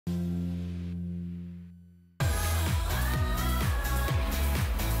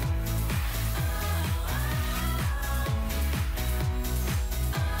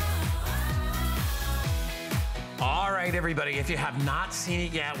right, everybody, if you have not seen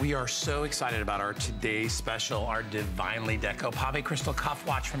it yet, we are so excited about our today's special, our Divinely Deco Pave Crystal Cuff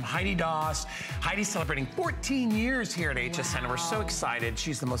Watch from Heidi Daus. Heidi's celebrating 14 years here at HSN, and we're so excited.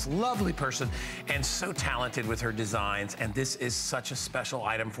 She's the most lovely person and so talented with her designs, and this is such a special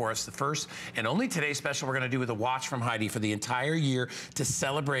item for us. The first and only today's special we're gonna do with a watch from Heidi for the entire year to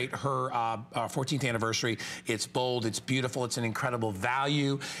celebrate her 14th anniversary. It's bold, it's beautiful, it's an incredible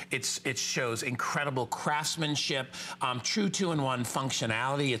value. It shows incredible craftsmanship, true two-in-one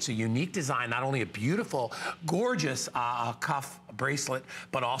functionality. It's a unique design, not only a beautiful, gorgeous cuff bracelet,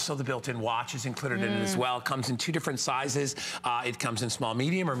 but also the built-in watch is included in it as well. It comes in two different sizes. It comes in small,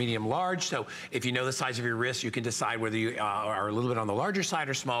 medium, or medium large. So if you know the size of your wrist, you can decide whether you are a little bit on the larger side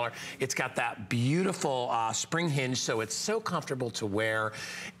or smaller. It's got that beautiful spring hinge, so it's so comfortable to wear.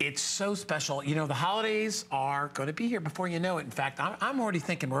 It's so special. You know, the holidays are going to be here before you know it. In fact, I'm already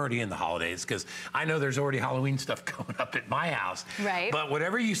thinking we're already in the holidays because I know there's already Halloween stuff going up at my house. Right. But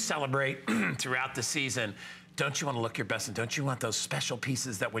whatever you celebrate throughout the season, don't you want to look your best, and don't you want those special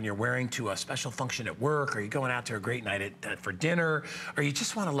pieces that when you're wearing to a special function at work, or you're going out to a great night for dinner, or you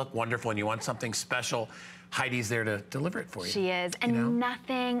just want to look wonderful and you want something special? Heidi's there to deliver it for you. She is, and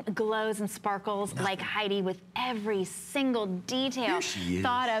nothing glows and sparkles like Heidi with every single detail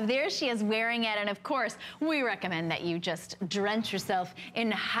thought of. There she is wearing it, and of course, we recommend that you just drench yourself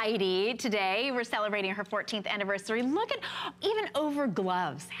in Heidi today. We're celebrating her 14th anniversary. Look at, even over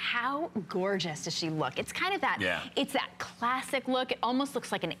gloves, how gorgeous does she look? It's kind of that, it's that classic look. It almost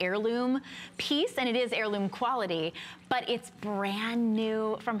looks like an heirloom piece, and it is heirloom quality, but it's brand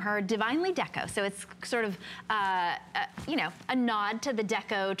new from her, Divinely Deco. So it's sort of you know, a nod to the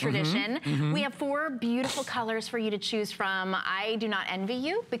deco tradition. We have 4 beautiful colors for you to choose from. I do not envy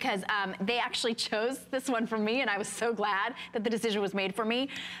you because they actually chose this one for me, and I was so glad that the decision was made for me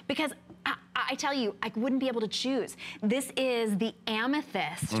because I tell you, I wouldn't be able to choose. This is the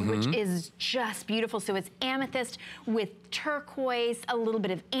amethyst, which is just beautiful. So it's amethyst with turquoise, a little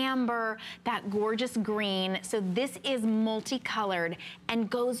bit of amber, that gorgeous green. So this is multicolored and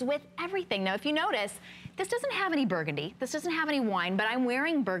goes with everything. Now, if you notice, this doesn't have any burgundy. This doesn't have any wine, but I'm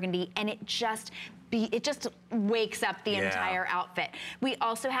wearing burgundy, and it just wakes up the entire outfit. We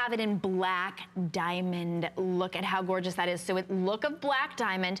also have it in black diamond. Look at how gorgeous that is. So it look of black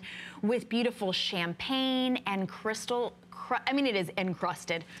diamond with beautiful champagne and crystal. I mean, it is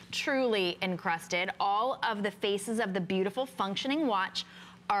encrusted, truly encrusted. All of the faces of the beautiful functioning watch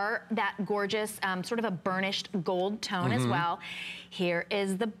are that gorgeous, sort of a burnished gold tone as well. Here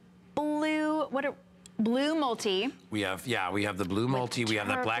is the blue, blue multi. We have the blue multi, we have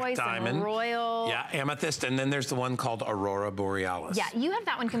the black diamond. Royal. Yeah, amethyst, and then there's the one called Aurora Borealis. Yeah, you have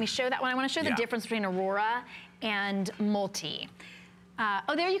that one. Can we show that one? I want to show the difference between Aurora and multi.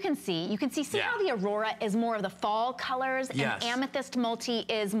 Oh, there you can see. You can see how the Aurora is more of the fall colors, and amethyst multi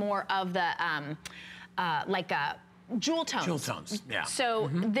is more of the, like jewel tones. Jewel tones, yeah. So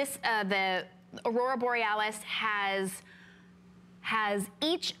this, the Aurora Borealis has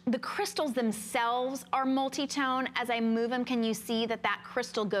the crystals themselves are multi-tone. As I move them, can you see that that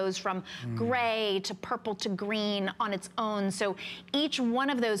crystal goes from gray to purple to green on its own? So each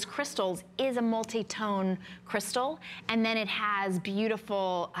one of those crystals is a multi-tone crystal, and then it has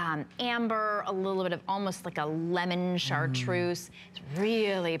beautiful amber, a little bit of almost like a lemon chartreuse. It's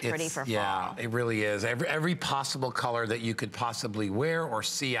really pretty for fall. Yeah, it really is. Every possible color that you could possibly wear or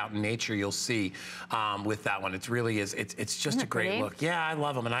see out in nature, you'll see with that one. It really is. It's just a great look. Yeah, I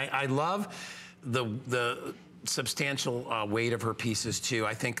love them, and I love the substantial weight of her pieces too.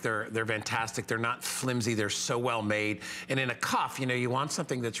 I think they're fantastic. They're not flimsy. They're so well made. And in a cuff, you know, you want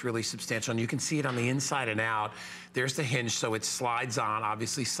something that's really substantial, and you can see it on the inside and out. There's the hinge, so it slides on,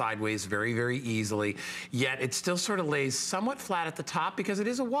 obviously sideways very, very easily. Yet it still sort of lays somewhat flat at the top because it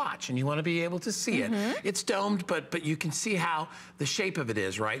is a watch, and you want to be able to see it. It's domed, but you can see how the shape of it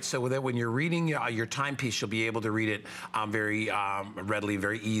is, right? So that when you're reading your timepiece, you'll be able to read it very readily,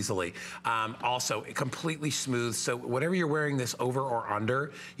 very easily. Also, completely smooth, so whatever you're wearing this over or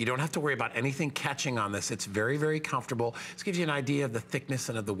under, you don't have to worry about anything catching on this. It's very, very comfortable. This gives you an idea of the thickness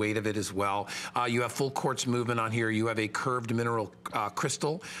and of the weight of it as well. You have full quartz movement on here. You have a curved mineral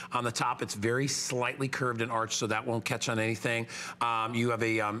crystal on the top. It's very slightly curved and arched, so that won't catch on anything. You have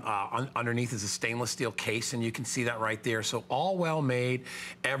a, underneath is a stainless steel case, and you can see that right there. So all well made,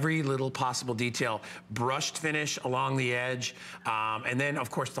 every little possible detail. Brushed finish along the edge. And then,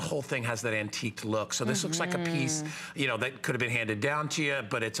 of course, the whole thing has that antique look. So this looks like a piece, you know, that could have been handed down to you,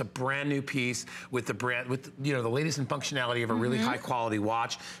 but it's a brand new piece with you know, the latest in functionality of a really high quality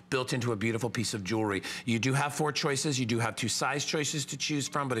watch built into a beautiful piece of jewelry. You do have 4 choices. You do have 2 size choices to choose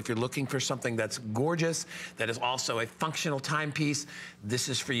from, but if you're looking for something that's gorgeous, that is also a functional timepiece, this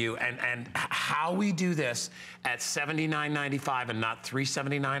is for you. And how we do this at $79.95 and not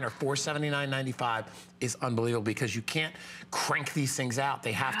 $379 or $479.95 is unbelievable, because you can't crank these things out.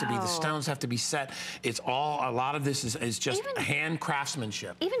 They have to be, the stones have to be set. It's all, a lot of this is just hand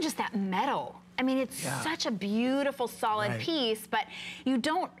craftsmanship. Even just that metal. I mean, it's such a beautiful, solid piece, but you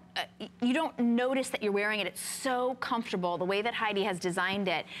don't notice that you're wearing it. It's so comfortable, the way that Heidi has designed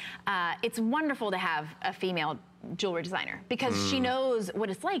it. It's wonderful to have a female jewelry designer, because she knows what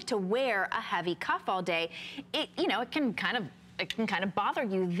it's like to wear a heavy cuff all day. You know, it can kind of bother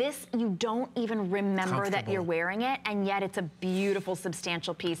you. This, you don't even remember that you're wearing it, and yet it's a beautiful,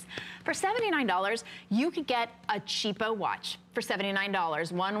 substantial piece. For $79, you could get a cheapo watch for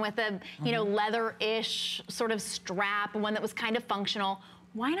 $79. One with a, you know, leather-ish sort of strap, one that was kind of functional.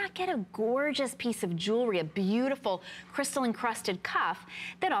 Why not get a gorgeous piece of jewelry, a beautiful crystal-encrusted cuff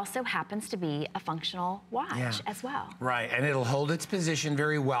that also happens to be a functional watch as well? Right, and it'll hold its position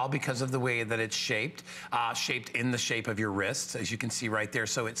very well because of the way that it's shaped, shaped in the shape of your wrists, as you can see right there.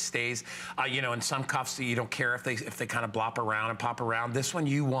 So it stays, you know, in some cuffs, you don't care if they kind of blop around and pop around. This one,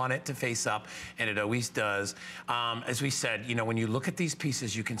 you want it to face up, and it always does. As we said, you know, when you look at these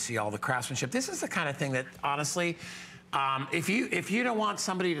pieces, you can see all the craftsmanship. This is the kind of thing that, honestly, if you don't want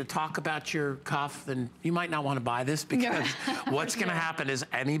somebody to talk about your cuff, then you might not want to buy this, because what's going to happen is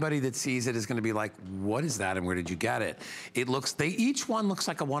anybody that sees it is going to be like, what is that and where did you get it? Each one looks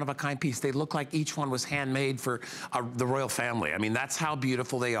like a one-of-a-kind piece. They look like each one was handmade for the royal family. I mean, that's how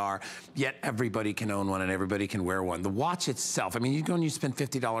beautiful they are, yet everybody can own one and everybody can wear one. The watch itself, I mean, you go and you spend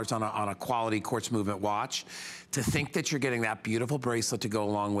 $50 on a quality quartz movement watch. To think that you're getting that beautiful bracelet to go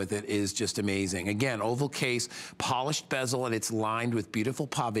along with it is just amazing. Again, oval case, polished bezel, and it's lined with beautiful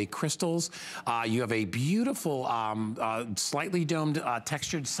pave crystals. You have a beautiful, slightly domed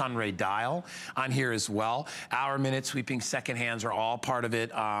textured sunray dial on here as well. Hour, minute, sweeping second hands are all part of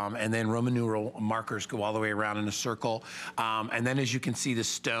it. And then Roman numeral markers go all the way around in a circle. And then, as you can see, the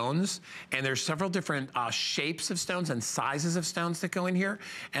stones, and there's several different shapes of stones and sizes of stones that go in here.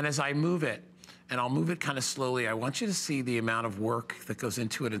 And as I move it, and I'll move it kind of slowly, I want you to see the amount of work that goes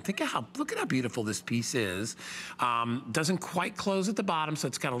into it, and look at how beautiful this piece is. Doesn't quite close at the bottom, so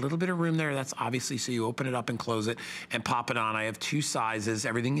it's got a little bit of room there. That's obviously, so you open it up and close it and pop it on. I have 2 sizes.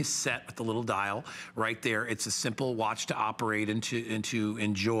 Everything is set with the little dial right there. It's a simple watch to operate and to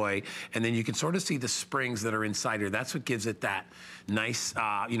enjoy. And then you can sort of see the springs that are inside here. That's what gives it that nice,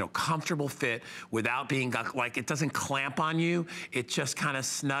 you know, comfortable fit without being like, it doesn't clamp on you. It just kind of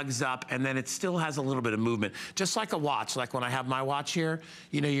snugs up, and then it still has a little bit of movement. Just like a watch, like when I have my watch here,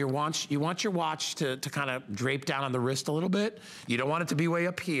 you know, you want your watch to kind of drape down on the wrist a little bit. You don't want it to be way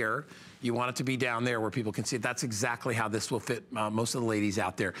up here. You want it to be down there where people can see it. That's exactly how this will fit most of the ladies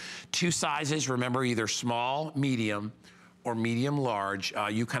out there. 2 sizes, remember, either small, medium, or medium large.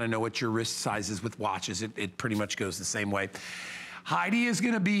 You kind of know what your wrist size is with watches. It pretty much goes the same way. Heidi is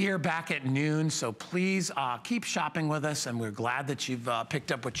going to be here back at noon, so please keep shopping with us, and we're glad that you've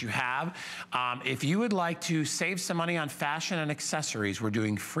picked up what you have. If you would like to save some money on fashion and accessories, we're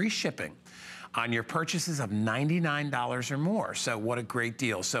doing free shipping on your purchases of $99 or more. So what a great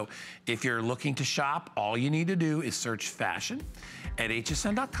deal. So if you're looking to shop, all you need to do is search fashion at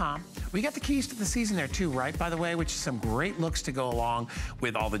hsn.com. We got the keys to the season there too, right, by the way, which is some great looks to go along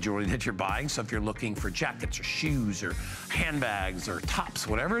with all the jewelry that you're buying. So if you're looking for jackets or shoes or handbags or tops,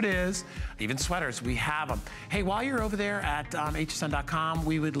 whatever it is, even sweaters, we have them. Hey, while you're over there at hsn.com,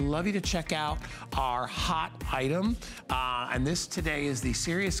 we would love you to check out our hot item. And this today is the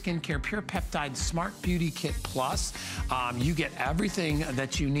Serious Skincare Pure Peptide Smart Beauty Kit Plus. You get everything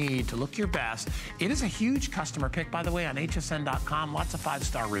that you need to look your best. It is a huge customer pick, by the way, on hsn.com. Lots of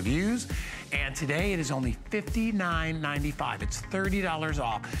 5-star reviews. And today it is only $59.95. It's $30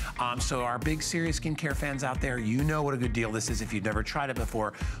 off. So our big Serious Skincare fans out there, you know what a good deal this is. If you've never tried it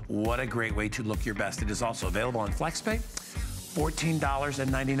before, what a great way to look your best. It is also available on FlexPay.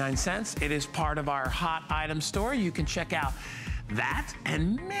 $14.99. It is part of our hot item store. You can check out that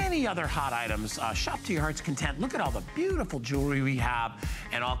and many other hot items. Shop to your heart's content. Look at all the beautiful jewelry we have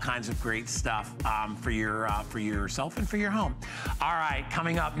and all kinds of great stuff for yourself and for your home. All right,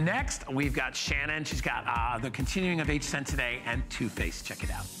 coming up next, we've got Shannon. She's got the continuing of HSN Today and Too Faced. Check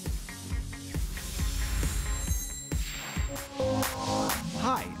it out.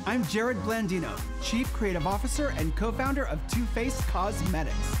 Hi, I'm Jared Blandino, Chief Creative Officer and co-founder of Too Faced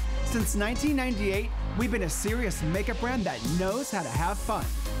Cosmetics. Since 1998, We've been a serious makeup brand that knows how to have fun,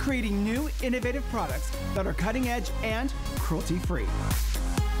 creating new, innovative products that are cutting edge and cruelty-free.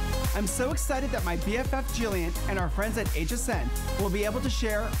 I'm so excited that my BFF Jillian and our friends at HSN will be able to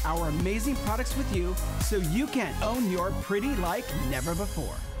share our amazing products with you so you can own your pretty like never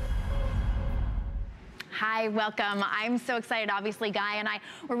before. Hi, welcome. I'm so excited. Obviously, Guy and I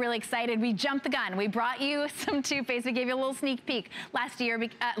were really excited. We jumped the gun. We brought you some Too Faced. We gave you a little sneak peek last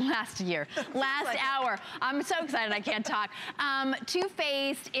hour. I'm so excited I can't talk. Too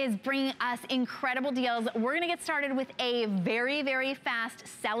Faced is bringing us incredible deals. We're gonna get started with a very, very fast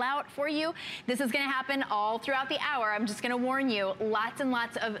sellout for you. This is gonna happen all throughout the hour. I'm just gonna warn you, lots and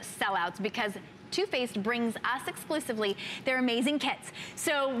lots of sellouts because Too Faced brings us exclusively their amazing kits.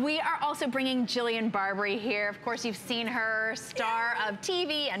 So we are also bringing Jillian Barberie here. Of course, you've seen her, star of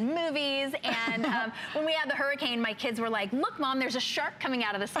TV and movies. And when we had the hurricane, my kids were like, look, Mom, there's a shark coming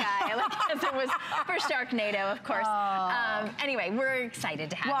out of the sky. Like, because it was for Sharknado, of course. Anyway, we're excited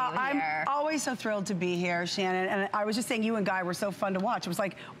to have you here. I'm always so thrilled to be here, Shannon. And I was just saying, you and Guy were so fun to watch. It was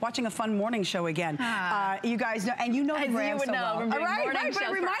like watching a fun morning show again. You guys know, and you know the brand so well. Right, but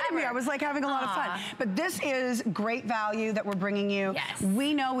it reminded me. I was like having a lot of fun. But this is great value that we're bringing you. Yes.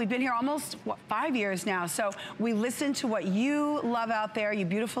 We know we've been here almost, what, 5 years now. So we listen to what you love out there, you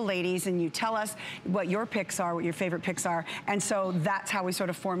beautiful ladies, and you tell us what your picks are, what your favorite picks are. And so that's how we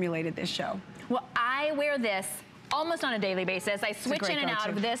sort of formulated this show. Well, I wear this almost on a daily basis. I switch in and out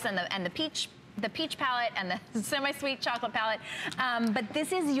of this and the peach palette and the semi-sweet chocolate palette. But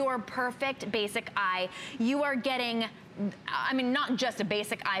this is your perfect basic eye. You are getting, I mean, not just a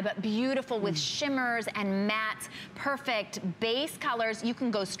basic eye, but beautiful with shimmers and mattes, perfect base colors. You can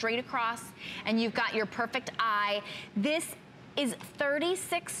go straight across and you've got your perfect eye. This is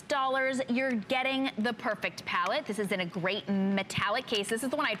 $36. You're getting the perfect palette. This is in a great metallic case. This is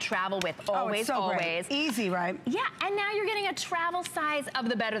the one I travel with always, always. Great. Easy, right? Yeah, and now you're getting a travel size of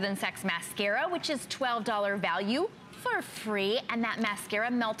the Better Than Sex mascara, which is $12 value for free, and that mascara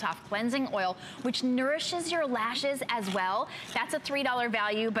melt off cleansing oil, which nourishes your lashes as well. That's a $3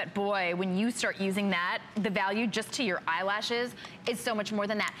 value, but boy, when you start using that, the value just to your eyelashes is so much more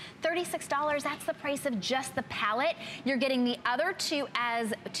than that. $36, that's the price of just the palette. You're getting the other two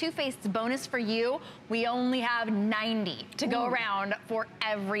as Too Faced's bonus for you. We only have 90 to go around for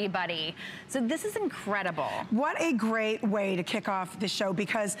everybody. So this is incredible. What a great way to kick off the show,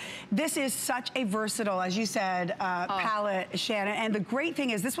 because this is such a versatile, as you said, palette, Shannon. And the great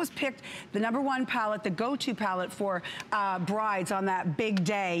thing is this was picked the #1 palette, the go-to palette for brides on that big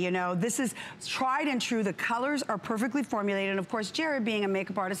day. You know, this is tried and true. The colors are perfectly formulated. And of course, Jared, being a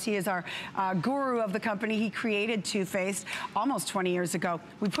makeup artist, he is our guru of the company. He created Too Faced almost 20 years ago.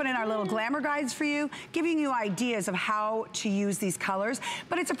 We put in our little glamour guides for you, giving you ideas of how to use these colors.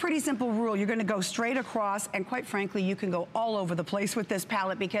 But it's a pretty simple rule. You're gonna go straight across, and quite frankly, you can go all over the place with this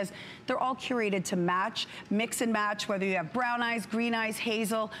palette because they're all curated to match, mix and match, whether you have brown eyes, green eyes,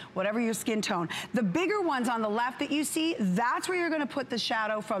 hazel, whatever your skin tone. The bigger ones on the left that you see, that's where you're gonna put the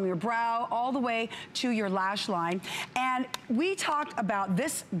shadow from your brow all the way to your lash line. And we talked about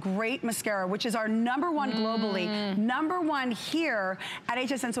this great mascara, which is our #1 globally, #1 here at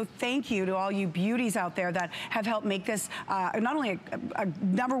HSN. So thank you to all you beauties out there that have helped make this not only a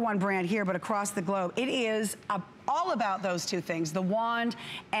 #1 brand here, but across the globe. It is all about those two things, the wand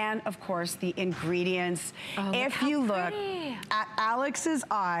and of course the ingredients. If you look at Alex's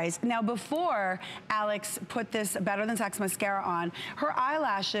eyes, now before Alex put this Better Than Sex mascara on, her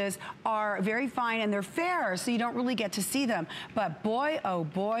eyelashes are very fine and they're fair, so you don't really get to see them. But boy, oh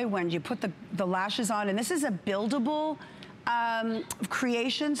boy, when you put the lashes on, and this is a buildable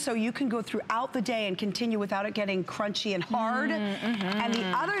creation, so you can go throughout the day and continue without it getting crunchy and hard. And the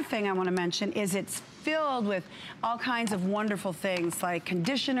other thing I want to mention is it's filled with all kinds of wonderful things like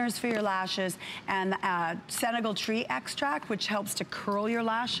conditioners for your lashes and Senegal tree extract, which helps to curl your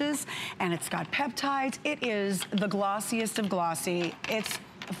lashes, and it's got peptides. It is the glossiest of glossy. It's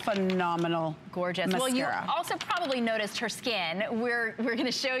phenomenal. Gorgeous. Mascara. Well, you also probably noticed her skin. We're going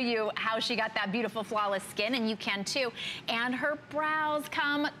to show you how she got that beautiful, flawless skin, and you can too. And her brows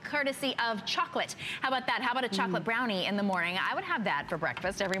come courtesy of chocolate. How about that? How about a chocolate brownie in the morning? I would have that for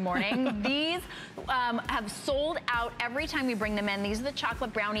breakfast every morning. These have sold out every time we bring them in. These are the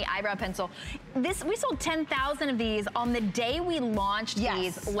chocolate brownie eyebrow pencil. We sold 10,000 of these on the day we launched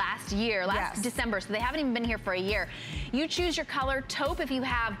these last year, last December. So they haven't even been here for a year. You choose your color. Taupe if you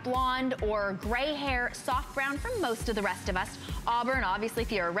have have blonde or gray hair, soft brown for most of the rest of us, auburn, obviously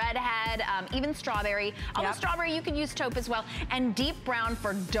if you're a redhead, even strawberry. Although strawberry, you could use taupe as well, and deep brown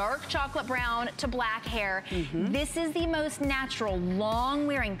for dark chocolate brown to black hair. This is the most natural,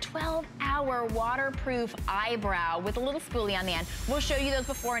 long-wearing, 12-hour waterproof eyebrow with a little spoolie on the end. We'll show you those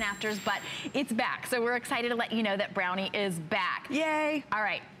before and afters, but it's back. So we're excited to let you know that Brownie is back. Yay. All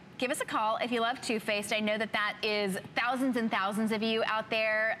right. Give us a call if you love Too Faced. I know that that is thousands and thousands of you out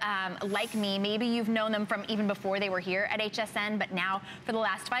there like me. Maybe you've known them from even before they were here at HSN, but now for the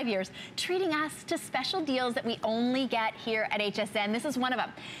last 5 years, treating us to special deals that we only get here at HSN. This is one of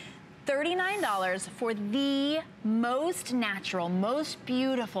them. $39 for the most natural, most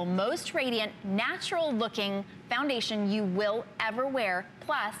beautiful, most radiant, natural looking foundation you will ever wear,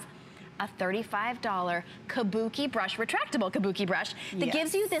 plus a $35 kabuki brush, retractable kabuki brush that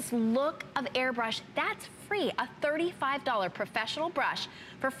gives you this look of airbrush. That's free, a $35 professional brush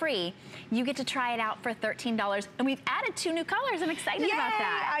for free. You get to try it out for $13, and we've added 2 new colors. I'm excited about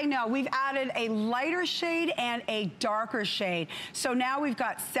that. I know, we've added a lighter shade and a darker shade. So now we've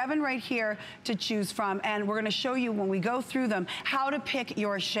got 7 right here to choose from, and we're gonna show you when we go through them how to pick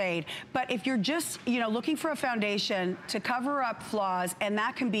your shade. But if you're just, looking for a foundation to cover up flaws, and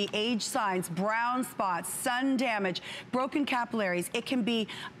that can be age signs, brown spots, sun damage, broken capillaries, it can be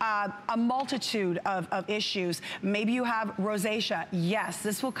a multitude of issues. Maybe you have rosacea. Yes,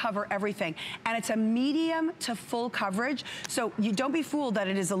 this will cover everything. And it's a medium to full coverage. So you don't be fooled that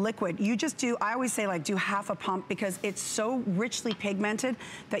it is a liquid. You just do, I always say do half a pump because it's so richly pigmented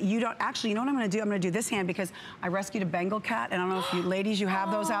that you don't, actually, you know what I'm gonna do? I'm gonna do this hand because I rescued a Bengal cat, and I don't know if you ladies, you have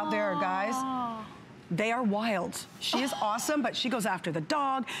those out there, or guys. They are wild. She is awesome, but she goes after the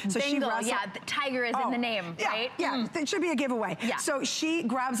dog. So Bengal, she wrestles. the tiger is in the name, right? Yeah, it should be a giveaway. Yeah. So she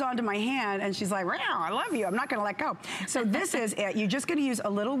grabs onto my hand and she's like, "Wow, I love you. I'm not gonna let go." So this is it. You're just gonna use a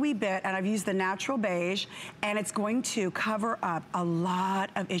little wee bit, and I've used the natural beige, and it's going to cover up a lot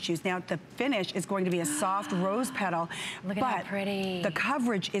of issues. Now the finish is going to be a soft rose petal. Look at how pretty. The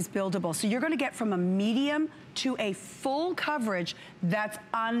coverage is buildable. So you're gonna get from a medium to a full coverage that's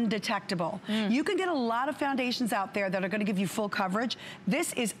undetectable. You can get a lot of foundations out there that are gonna give you full coverage.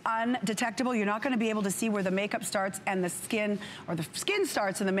 This is undetectable. You're not gonna be able to see where the makeup starts and the skin, or the skin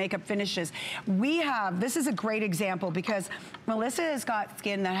starts and the makeup finishes. This is a great example because Melissa has got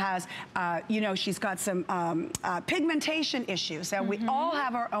skin that has, she's got some pigmentation issues. Now we all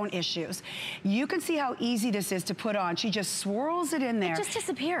have our own issues. You can see how easy this is to put on. She just swirls it in there. It just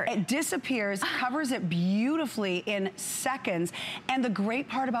disappeared. It disappears, covers it beautifully in seconds. And the great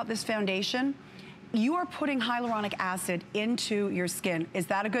part about this foundation, you are putting hyaluronic acid into your skin. Is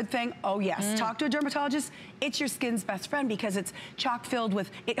that a good thing? Oh yes. Talk to a dermatologist. It's your skin's best friend because it's chock filled with,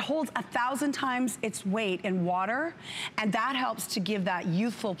 it holds 1,000 times its weight in water, and that helps to give that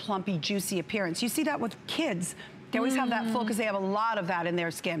youthful, plumpy, juicy appearance. You see that with kids. They always have that full because they have a lot of that in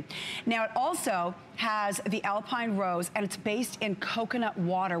their skin. Now it also has the Alpine Rose, and it's based in coconut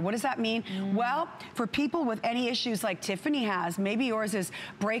water. What does that mean? Well, for people with any issues like Tiffany has, maybe yours is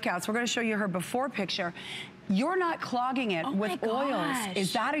breakouts. We're gonna show you her before picture. You're not clogging it with oils.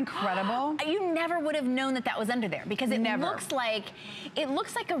 Is that incredible? You never would have known that that was under there because it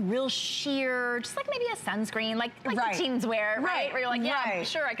looks like a real sheer, just like maybe a sunscreen, like the teens wear, right? Where you're like, yeah, I'm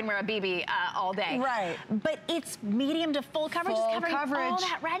sure I can wear a BB all day. Right. But it's medium to full coverage, it's covering all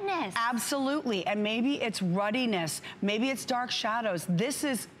that redness. Absolutely, and maybe it's ruddiness, maybe it's dark shadows. This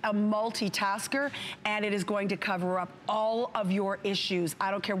is a multitasker, and it is going to cover up all of your issues. I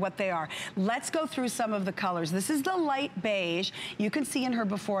don't care what they are. Let's go through some of the colors. This is the light beige. You can see in her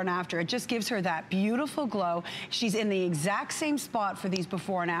before and after. It just gives her that beautiful glow. She's in the exact same spot for these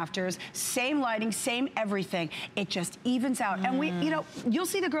before and afters. Same lighting, same everything. It just evens out. And you'll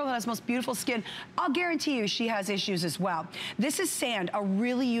see the girl that has most beautiful skin. I'll guarantee you she has issues as well. This is sand, a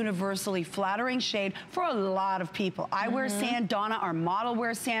really universally flattering shade for a lot of people. I wear sand. Donna, our model,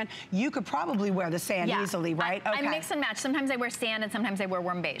 wears sand. You could probably wear the sand easily, right? I mix and match. Sometimes I wear sand and sometimes I wear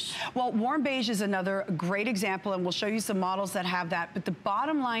warm beige. Well, warm beige is another great example, and we'll show you some models that have that. But the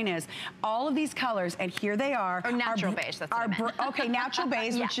bottom line is all of these colors, and here they are. Or natural beige, that's what I meant. Okay, natural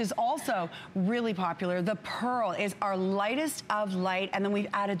beige, which is also really popular. The pearl is our lightest of light, and then we've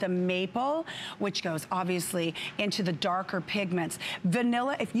added the maple, which goes obviously into the darker pigments.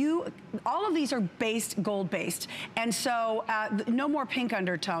 Vanilla, all of these are gold-based, and so no more pink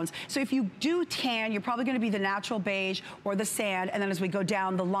undertones. So if you do tan, you're probably gonna be the natural beige or the sand, and then as we go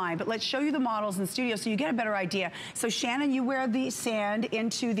down the line. But let's show you the models in the studio so you get a better idea. So Shannon, you wear the sand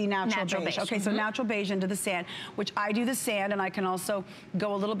into the natural beige. Okay, so natural beige into the sand, which I do the sand, and I can also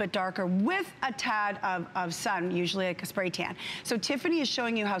go a little bit darker with a tad of sun, usually like a spray tan. So Tiffany is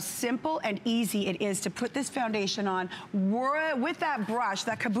showing you how simple and easy it is to put this foundation on with that brush,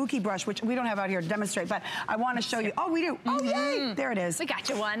 that kabuki brush, which we don't have out here to demonstrate, but I want to show you. Oh, we do. Oh, yay. There it is. We got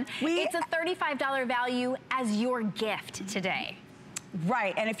you one. It's a $35 value as your gift today.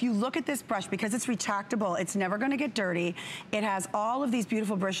 Right, and if you look at this brush, because it's retractable, it's never gonna get dirty. It has all of these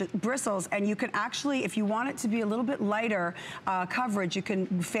beautiful bristles, and you can actually, if you want it to be a little bit lighter coverage, you can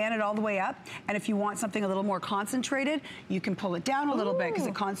fan it all the way up. And if you want something a little more concentrated, you can pull it down a little bit because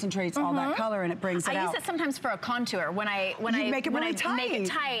it concentrates all that color and it brings it out. I use it sometimes for a contour. When I make it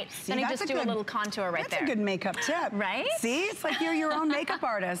tight, See, then I just do a little contour right there. That's a good makeup tip. Right? See, it's like you're your own makeup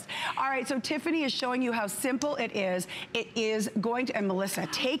artist. All right, so Tiffany is showing you how simple it is. It is going to, and Melissa,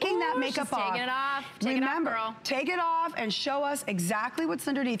 taking that makeup off. Taking it off. Remember, it off, girl. Take it off and show us exactly what's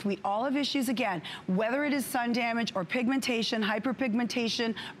underneath. We all have issues again, whether it is sun damage or pigmentation,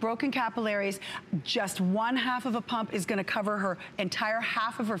 hyperpigmentation, broken capillaries. Just one half of a pump is gonna cover her entire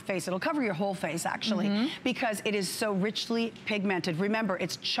half of her face. It'll cover your whole face actually, because it is so richly pigmented. Remember,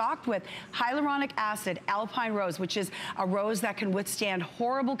 it's chalked with hyaluronic acid, alpine rose, which is a rose that can withstand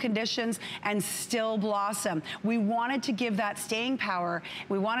horrible conditions and still blossom. We wanted to give that staying power.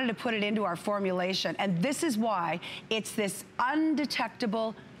 We wanted to put it into our formulation. And this is why it's this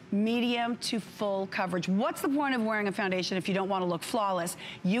undetectable medium to full coverage. What's the point of wearing a foundation if you don't want to look flawless?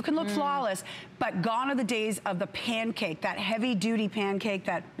 You can look flawless, but gone are the days of the pancake, that heavy duty pancake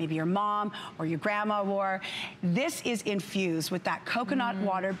that maybe your mom or your grandma wore. This is infused with that coconut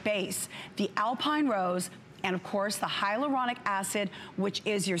water base, the alpine rose, and of course the hyaluronic acid, which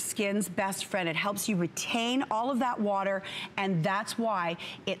is your skin's best friend. It helps you retain all of that water, and that's why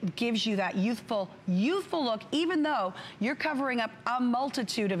it gives you that youthful look, even though you're covering up a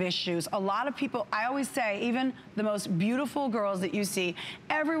multitude of issues. A lot of people, I always say, even the most beautiful girls that you see,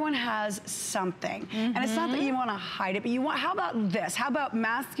 everyone has something. And it's not that you want to hide it, but you want, how about this? How about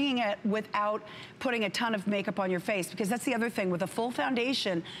masking it without putting a ton of makeup on your face? Because that's the other thing, with a full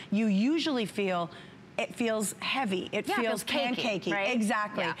foundation, you usually feel it feels heavy. It feels pancakey. Right?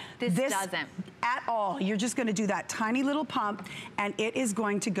 Exactly. Yeah, this doesn't. At all. You're just going to do that tiny little pump, and it is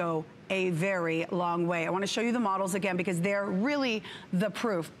going to go a very long way. I want to show you the models again because they're really the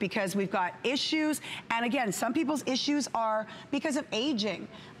proof, because we've got issues, and again, some people's issues are because of aging,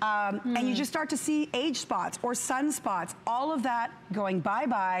 and you just start to see age spots or sunspots, all of that going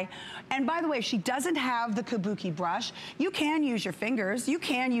bye-bye. And by the way, if she doesn't have the kabuki brush, you can use your fingers, you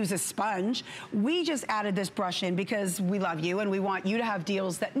can use a sponge. We just added this brush in because we love you and we want you to have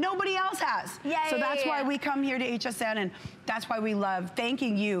deals that nobody else has. So that's why we come here to HSN, and that's why we love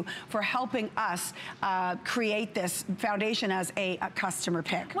thanking you for helping us create this foundation as a customer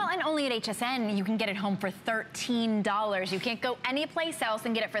pick. Well, and only at HSN, you can get it home for $13. You can't go anyplace else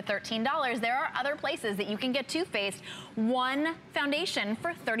and get it for $13. There are other places that you can get Too Faced one foundation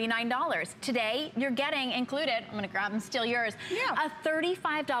for $39. Today, you're getting included, I'm gonna grab and steal yours, a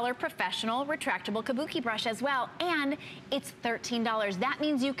 $35 professional retractable kabuki brush as well, and it's $13. That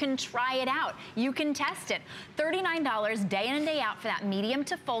means you can try it out. You can test it. $39 day in and day out for that medium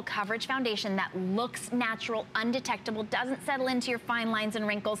to full coverage foundation that looks natural, undetectable, doesn't settle into your fine lines and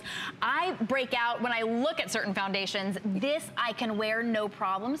wrinkles. I break out when I look at certain foundations. This I can wear no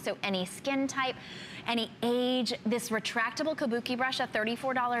problem, so any skin type, any age, this retractable kabuki brush, a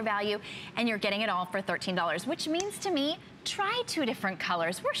 $34 value, and you're getting it all for $13, which means to me, try 2 different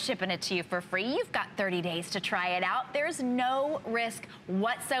colors. We're shipping it to you for free. You've got 30 days to try it out. There's no risk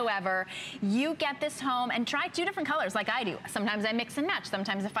whatsoever. You get this home and try 2 different colors like I do. Sometimes I mix and match.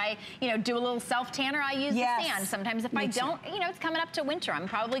 Sometimes if I, do a little self-tanner, I use the sand. Sometimes if I don't, it's coming up to winter. I'm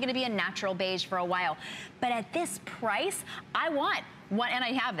probably gonna be a natural beige for a while. But at this price, I want one, and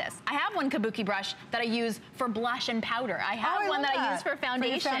I have this. I have one kabuki brush that I use for blush and powder. I have one that I use for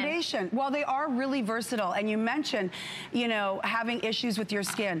foundation. Well, they are really versatile. And you mentioned, having issues with your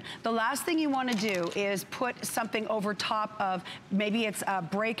skin. The last thing you want to do is put something over top of, maybe it's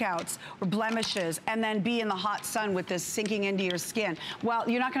breakouts or blemishes, and then be in the hot sun with this sinking into your skin. Well,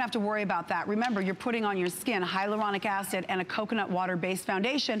 you're not gonna have to worry about that. Remember, you're putting on your skin hyaluronic acid and a coconut water-based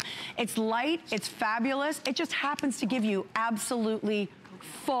foundation. It's light, it's fabulous. It just happens to give you absolutely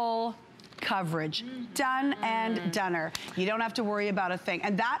full coverage. Done and doneer. You don't have to worry about a thing.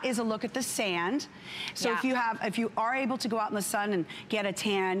 And that is a look at the sand. So if you are able to go out in the sun and get a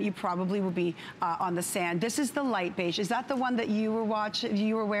tan, you probably will be on the sand. This is the light beige. Is that the one that you were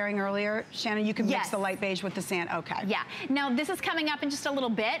wearing earlier? Shannon, you can mix the light beige with the sand. Okay. Yeah. Now this is coming up in just a little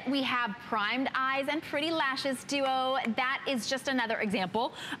bit. We have primed eyes and pretty lashes duo. That is just another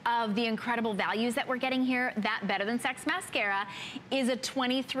example of the incredible values that we're getting here. That Better Than Sex mascara is a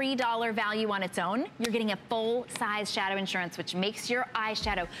 $23 value on its own. You're getting a full-size shadow insurance, which makes your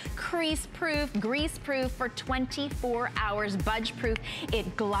eyeshadow crease-proof, grease-proof for 24 hours, budge-proof.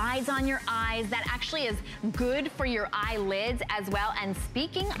 It glides on your eyes. That actually is good for your eyelids as well. And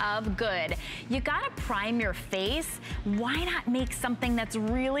speaking of good, you gotta prime your face. Why not make something that's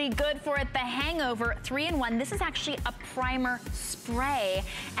really good for it? The Hangover 3-in-1. This is actually a primer spray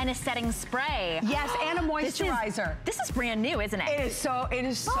and a setting spray. Yes, and a moisturizer. This is brand new, isn't it? It is so,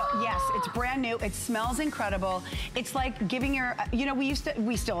 yes, it's brand new. It smells incredible. It's like giving your, you know, we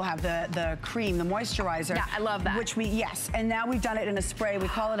still have the cream, the moisturizer. Yeah, I love that. Which and now we've done it in a spray. We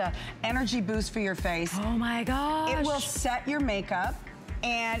call it a energy boost for your face. Oh my gosh. It will set your makeup.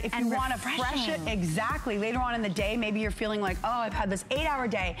 And if you want to fresh it, exactly, later on in the day, maybe you're feeling like, oh, I've had this 8-hour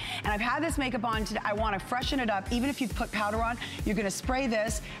day and I've had this makeup on today. I want to freshen it up. Even if you've put powder on, you're going to spray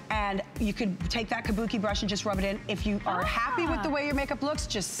this and you could take that kabuki brush and just rub it in. If you are happy with the way your makeup looks,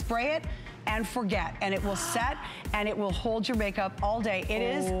 just spray it and forget, and it will set and it will hold your makeup all day. It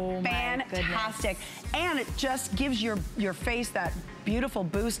is fantastic. And it just gives your face that beautiful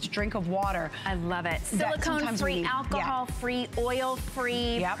boost drink of water. I love it. Silicone-free, alcohol-free,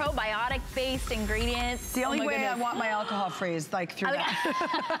 oil-free, probiotic-based ingredients. The only way I want my alcohol-free is like through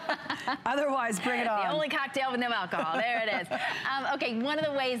that. Otherwise, bring it on. The only cocktail with no alcohol. There it is. Okay, one of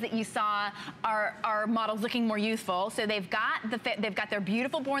the ways that you saw our models looking more youthful, so they've got their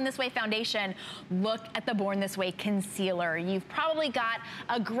beautiful Born This Way foundation. Look at the Born This Way concealer. You've probably got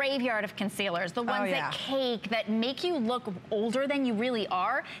a graveyard of concealers, the ones that cake, that make you look older than you really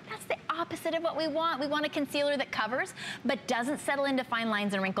are. That's the opposite of what we want. We want a concealer that covers but doesn't settle into fine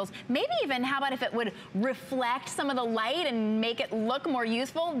lines and wrinkles. Maybe even, how about if it would reflect some of the light and make it look more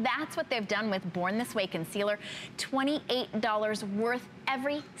youthful? That's what they've done with Born This Way concealer. $28 worth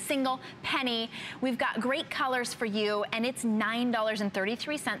every single penny. We've got great colors for you, and it's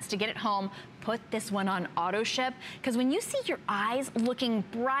 $9.33 to get it home. Put this one on auto ship, because when you see your eyes looking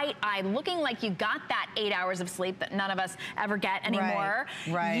bright-eyed, looking like you got that 8 hours of sleep that none of us ever get anymore,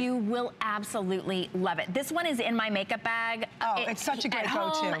 you will absolutely love it. This one is in my makeup bag. It's such a great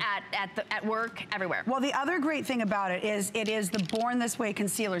go-to. At home, at work, everywhere. Well, the other great thing about it is the Born This Way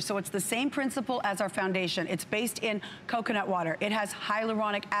concealer. So it's the same principle as our foundation. It's based in coconut water. It has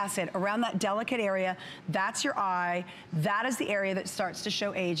hyaluronic acid around that delicate area. That's your eye. That is the area that starts to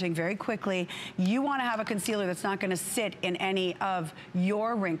show aging very quickly. You want to have a concealer that's not going to sit in any of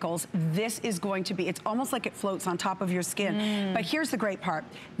your wrinkles. This is going to be, it's almost like it floats on top of your skin. But here's the great part.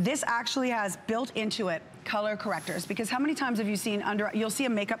 This actually has built into it color correctors, because how many times have you seen you'll see a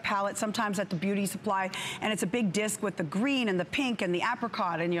makeup palette sometimes at the beauty supply, and it's a big disc with the green and the pink and the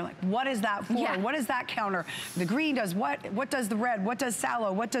apricot, and you're like, what is that for? What is that counter? The green does what does the red? What does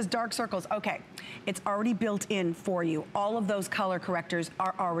sallow? What does dark circles? Okay, it's already built in for you. All of those color correctors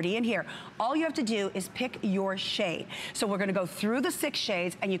are already in here. All you have to do is pick your shade. So we're gonna go through the 6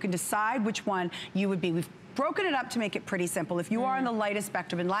 shades, and you can decide which one you would be. We've broken it up to make it pretty simple. If you are in the lightest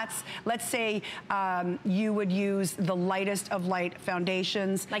spectrum, and let's say you would use the lightest of light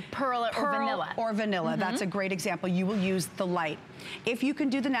foundations. Like Pearl or Vanilla. That's a great example. You will use the light. If you can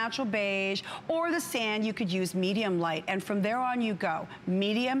do the natural beige or the sand, you could use medium light. And from there on you go.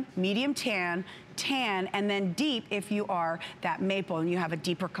 Medium, medium tan, and then deep if you are that maple and you have a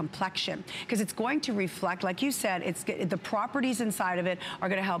deeper complexion, because it's going to reflect, like you said, the properties inside of it are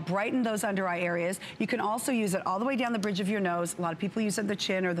going to help brighten those under eye areas. You can also use it all the way down the bridge of your nose. A lot of people use it in the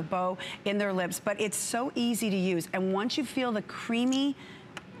chin or the bow in their lips, but it's so easy to use. And once you feel the creamy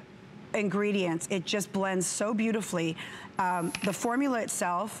ingredients, it just blends so beautifully. The formula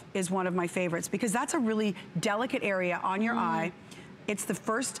itself is one of my favorites, because that's a really delicate area on your eye. It's the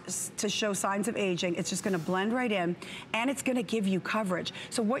first to show signs of aging. It's just gonna blend right in, and it's gonna give you coverage.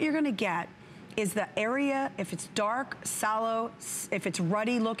 So what you're gonna get is the area, if it's dark, sallow, if it's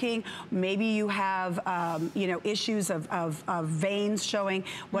ruddy looking, maybe you have you know, issues of veins showing,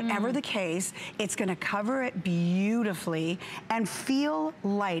 whatever the case, it's gonna cover it beautifully and feel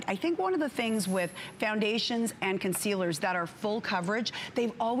light. I think one of the things with foundations and concealers that are full coverage,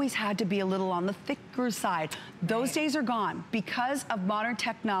 they've always had to be a little on the thick darker side. Those days are gone because of modern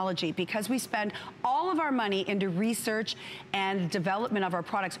technology, because we spend all of our money into research and development of our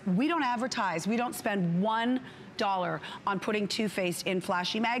products. We don't advertise. We don't spend $1 on putting Too Faced in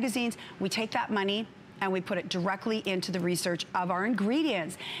flashy magazines. We take that money and we put it directly into the research of our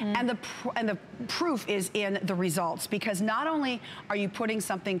ingredients. And the proof is in the results, because not only are you putting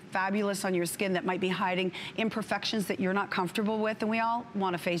something fabulous on your skin that might be hiding imperfections that you're not comfortable with, and we all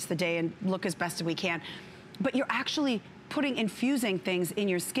want to face the day and look as best as we can, but you're actually infusing things in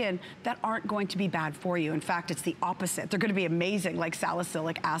your skin that aren't going to be bad for you. In fact, it's the opposite. They're gonna be amazing, like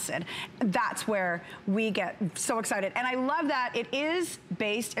salicylic acid. That's where we get so excited. And I love that it is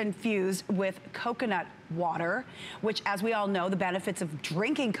based and infused with coconut water, which, as we all know, the benefits of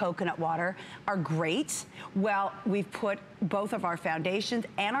drinking coconut water are great. Well, we've put both of our foundations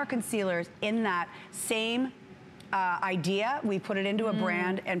and our concealers in that same idea. We put it into a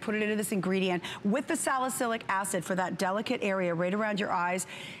brand and put it into this ingredient with the salicylic acid for that delicate area right around your eyes.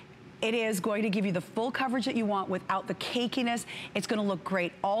 It is going to give you the full coverage that you want without the cakiness. It's gonna look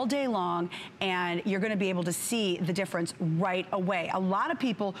great all day long, and you're gonna be able to see the difference right away. A lot of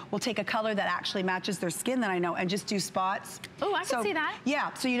people will take a color that actually matches their skin, that I know, and just do spots. Oh, I can see that.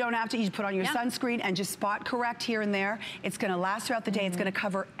 Yeah, so you don't have to, you put on your sunscreen and just spot correct here and there. It's gonna last throughout the day. It's gonna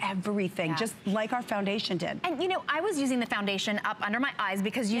cover everything, just like our foundation did. And you know, I was using the foundation up under my eyes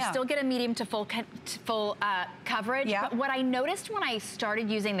because you still get a medium to full coverage. But what I noticed when I started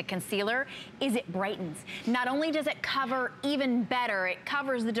using the concealer is it brightens. Not only does it cover even better, it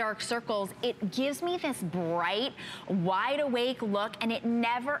covers the dark circles, it gives me this bright, wide awake look, and it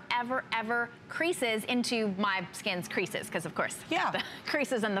never, ever, ever creases into my skin's creases, because of course, the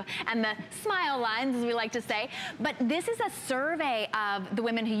creases and the smile lines, as we like to say. But this is a survey of the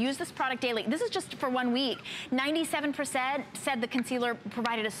women who use this product daily. This is just for 1 week. 97% said the concealer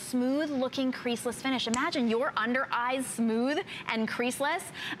provided a smooth looking creaseless finish. Imagine your under eyes smooth and creaseless.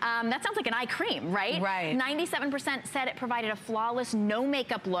 That sounds like an eye cream, right? Right. 97% said it provided a flawless, no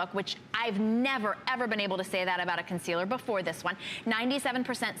makeup look, which I've never, ever been able to say that about a concealer before this one.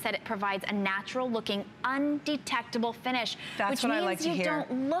 97% said it provides a natural looking, undetectable finish. That's what I like to hear. Which means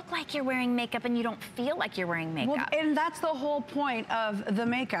you don't look like you're wearing makeup and you don't feel like you're wearing makeup. Well, and that's the whole point of the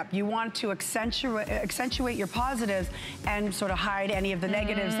makeup. You want to accentuate your positives and sort of hide any of the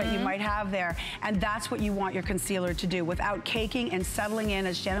negatives that you might have there. And that's what you want your concealer to do, without caking and settling in,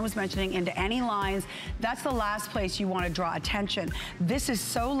 as Shannon was mentioning, into any lines. That's the last place you want to draw attention. This is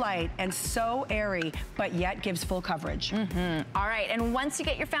so light and so airy, but yet gives full coverage. All right, and once you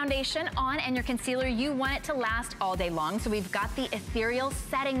get your foundation on and your concealer, you want it to last all day long. So we've got the ethereal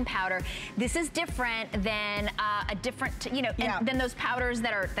setting powder. This is different than than those powders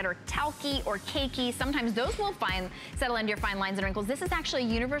that are talky or cakey. Sometimes those will settle into your fine lines and wrinkles. This is actually a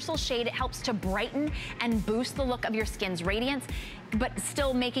universal shade. It helps to brighten and boost the look of your skin's radiance, but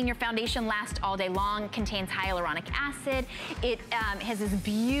still making your foundation last all day long. Contains hyaluronic acid. It has this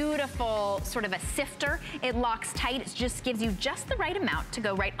beautiful sort of a sifter. It locks tight. It just gives you just the right amount to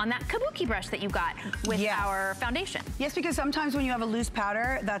go right on that kabuki brush that you got with our foundation. Yes, because sometimes when you have a loose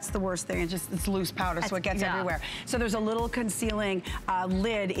powder, that's the worst thing. It's loose powder, so it gets everywhere. So there's a little concealing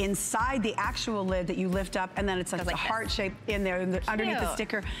lid inside the actual lid that you lift up, and then it's like a heart shape in there, and underneath the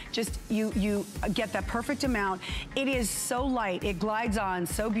sticker. Just you get that perfect amount. It is so light. It glides on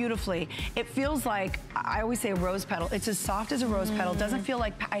so beautifully. It feels like, I always say a rose petal. It's as soft as a rose petal. It doesn't feel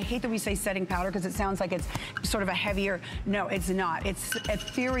like, I hate that we say setting powder because it sounds like it's sort of a heavier, no, it's not. It's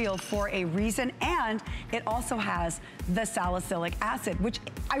ethereal for a reason, and it also has the salicylic acid, which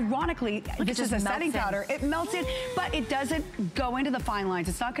ironically, this is a setting powder. It melts in, but it doesn't go into the fine lines.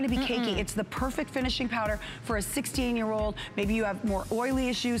 It's not gonna be cakey. It's the perfect finishing powder for a 16-year-old. Maybe you have more oily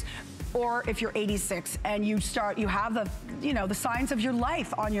issues, or if you're 86 and you have the signs of your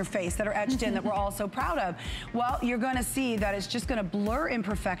life on your face that are etched in that we're all so proud of. Well, you're gonna see that it's just gonna blur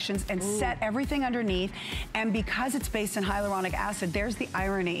imperfections and set everything underneath. And because it's based in hyaluronic acid, there's the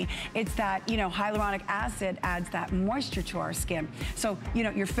irony. It's that, hyaluronic acid adds that moisture to our skin. So,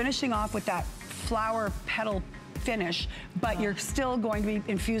 you're finishing off with that flower petal finish, but you're still going to be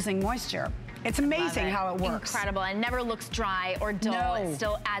infusing moisture. It's amazing how it works. Incredible, and never looks dry or dull. It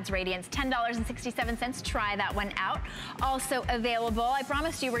still adds radiance. $10.67, try that one out. Also available, I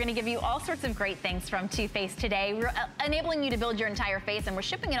promised you we're gonna give you all sorts of great things from Too Faced today. We're enabling you to build your entire face, and we're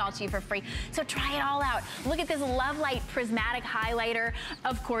shipping it all to you for free. So try it all out. Look at this Love Light Prismatic Highlighter.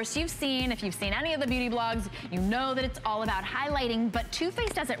 Of course, if you've seen any of the beauty blogs, you know that it's all about highlighting, but Too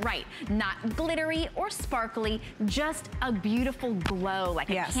Faced does it right. Not glittery or sparkly, just a beautiful glow,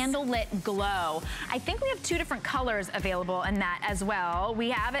 like a candlelit glow. glow. I think we have 2 different colors available in that as well. We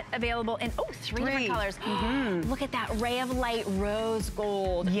have it available in, 3 different colors. Look at that ray of light, rose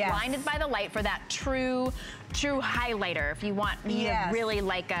gold. Yes. Blinded by the light for that true highlighter. If you want really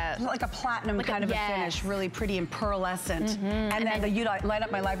like a platinum kind of a finish, really pretty and pearlescent. And then the You Light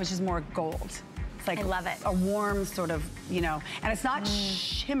Up My Life, which is more gold. It's like, I love it. A warm sort of, you know, and it's not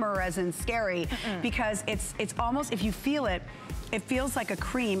shimmer as in scary, because it's almost, if you feel it, it feels like a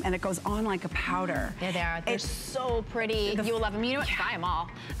cream and it goes on like a powder. There they are. They're so pretty. You will love them. You know what? Try them all.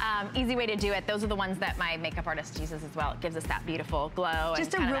 Easy way to do it. Those are the ones that my makeup artist uses as well. It gives us that beautiful glow.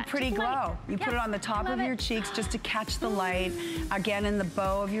 Just a real pretty glow. You put it on the top of your cheeks just to catch the light. Again, in the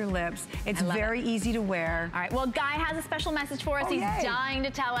bow of your lips. It's very easy to wear. All right. Well, Guy has a special message for us. He's dying to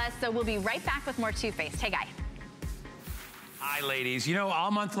tell us. So we'll be right back with more Too Faced. Hey, Guy. Hi, ladies. You know, all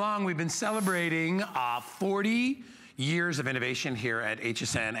month long, we've been celebrating 40 years of innovation here at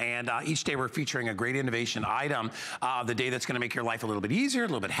HSN, and each day we're featuring a great innovation item of the day that's going to make your life a little bit easier, a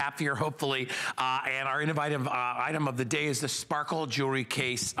little bit happier, hopefully. And our innovative item of the day is the Sparkle Jewelry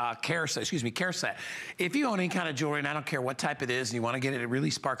Case care set. If you own any kind of jewelry, and I don't care what type it is, and you want to get it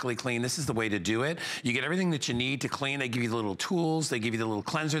really sparkly clean, this is the way to do it. You get everything that you need to clean. They give you the little tools, they give you the little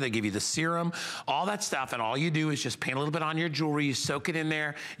cleanser, they give you the serum, all that stuff, and all you do is just paint a little bit on your jewelry, you soak it in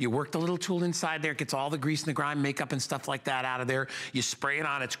there, you work the little tool inside there, it gets all the grease and the grime, makeup and stuff like that out of there. You spray it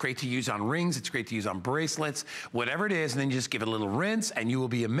on. It's great to use on rings. It's great to use on bracelets, whatever it is. And then you just give it a little rinse and you will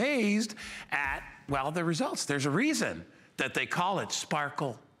be amazed at, well, the results. There's a reason that they call it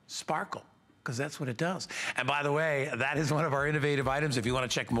Sparkle Sparkle, because that's what it does. And by the way, that is one of our innovative items. If you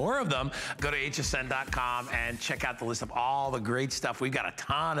want to check more of them, go to hsn.com and check out the list of all the great stuff. We've got a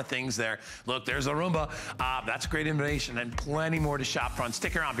ton of things there. Look, there's a Roomba. That's great innovation and plenty more to shop from.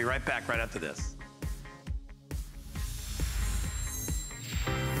 Stick around. I'll be right back right after this.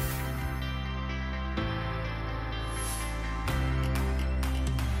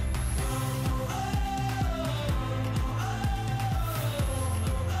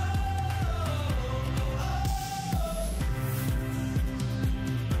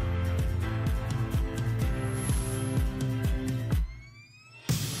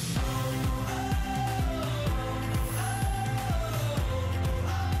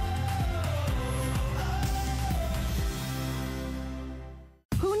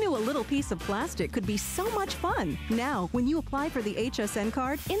 Piece of plastic could be so much fun. Now, when you apply for the HSN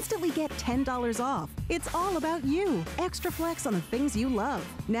card, instantly get $10 off. It's all about you. Extra flex on the things you love.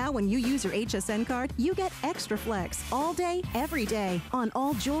 Now, when you use your HSN card, you get extra flex all day, every day on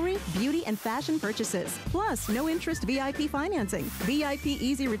all jewelry, beauty, and fashion purchases. Plus, no interest VIP financing, VIP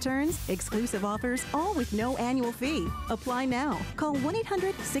easy returns, exclusive offers, all with no annual fee. Apply now. Call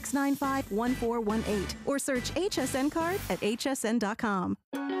 1-800-695-1418 or search HSN card at hsn.com.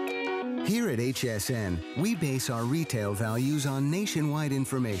 Here at HSN, we base our retail values on nationwide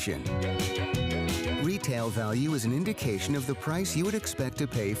information. Retail value is an indication of the price you would expect to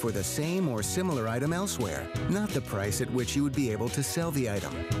pay for the same or similar item elsewhere, not the price at which you would be able to sell the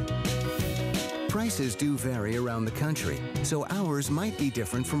item. Prices do vary around the country, so ours might be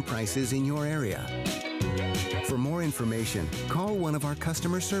different from prices in your area. For more information, call one of our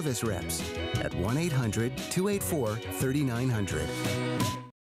customer service reps at 1-800-284-3900.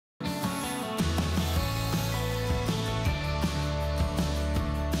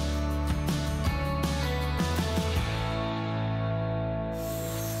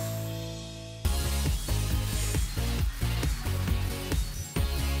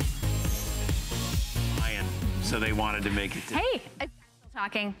 So they wanted to make it. Hey, it's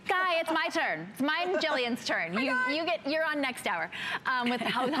talking. Guy, it's my turn. It's mine and Jillian's turn. You're on next hour with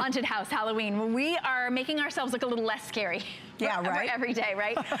Haunted House Halloween. We are making ourselves look a little less scary. Yeah, right. Every day,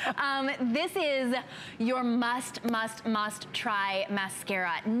 right? This is your must try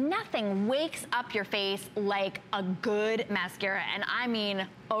mascara. Nothing wakes up your face like a good mascara, and I mean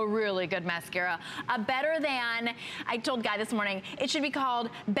a really good mascara. Better than, I told Guy this morning, it should be called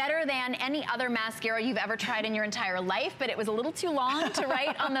better than any other mascara you've ever tried in your entire life, but it was a little too long to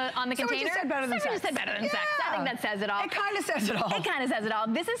write on the container. So we just said better than sex. Just said better than sex. I think that says it all. It kind of says it all. It kind of says it all.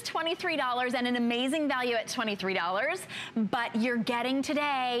 This is $23 and an amazing value at $23, but you're getting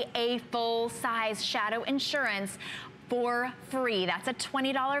today a full-size shadow insurance for free. That's a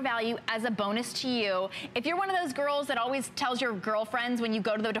 $20 value as a bonus to you. If you're one of those girls that always tells your girlfriends when you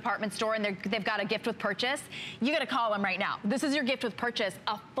go to the department store and they've got a gift with purchase, you gotta call them right now. This is your gift with purchase,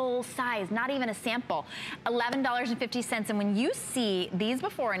 a full size, not even a sample. $11.50, and when you see these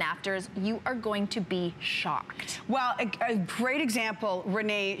before and afters, you are going to be shocked. Well, a great example,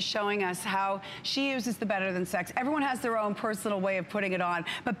 Renee showing us how she uses the Better Than Sex. Everyone has their own personal way of putting it on,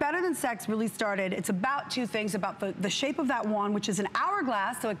 but Better Than Sex really started, it's about two things, about the shape of that wand, which is an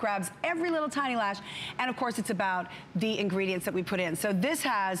hourglass, so it grabs every little tiny lash, and of course it's about the ingredients that we put in. So this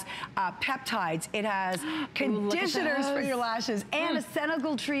has peptides, it has conditioners for your lashes, and a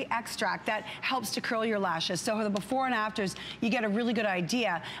Senegal tree extract that helps to curl your lashes. So for the before and afters, you get a really good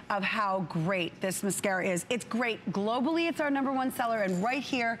idea of how great this mascara is. It's great globally, it's our #1 seller, and right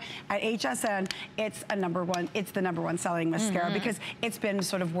here at HSN, it's the #1 selling mascara because it's been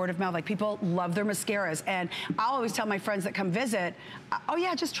sort of word of mouth. Like, people love their mascaras, and I'll always tell my friends that come visit, oh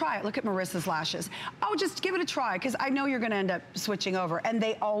yeah, just try it. Look at Marissa's lashes. Oh, just give it a try, because I know you're gonna end up switching over. And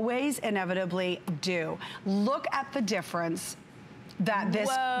they always inevitably do. Look at the difference that this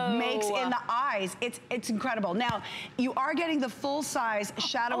makes in the eyes. It's incredible. Now, you are getting the full size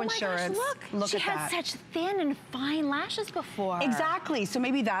shadow insurance. Gosh, look at that. She had such thin and fine lashes before. Exactly. So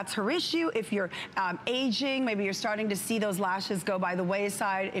maybe that's her issue. If you're aging, maybe you're starting to see those lashes go by the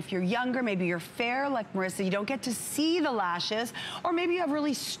wayside. If you're younger, maybe you're fair like Marissa, you don't get to see the lashes, or maybe you have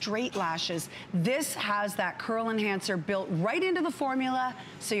really straight lashes. This has that curl enhancer built right into the formula,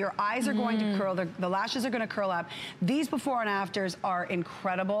 so your eyes are going to curl, the lashes are going to curl up. These before and afters are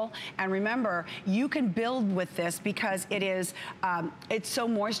incredible, and remember, you can build with this because it is it's so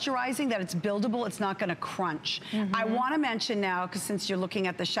moisturizing that it's buildable. It's not going to crunch. I want to mention now, because since you're looking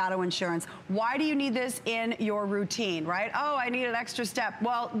at the shadow insurance, why do you need this in your routine, right? Oh, I need an extra step.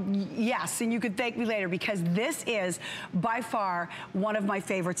 Well, yes, and you could thank me later, because this is by far one of my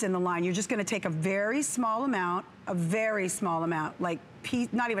favorites in the line. You're just going to take a very small amount, like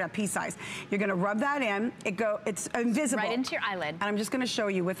not even a pea size. You're gonna rub that in. It's invisible. Right into your eyelid. And I'm just gonna show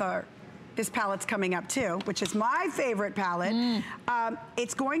you with this palette's coming up too, which is my favorite palette.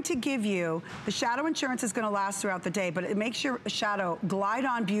 It's going to give you, the shadow insurance is gonna last throughout the day, but it makes your shadow glide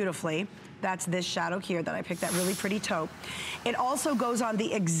on beautifully. That's this shadow here that I picked, that really pretty taupe. It also goes on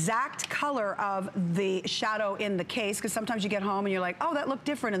the exact color of the shadow in the case, because sometimes you get home and you're like, oh, that looked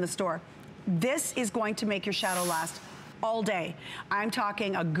different in the store. This is going to make your shadow last all day. I'm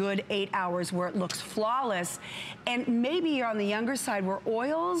talking a good 8 hours where it looks flawless. And maybe you're on the younger side where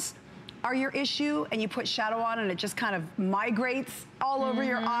oils are your issue and you put shadow on and it just kind of migrates all over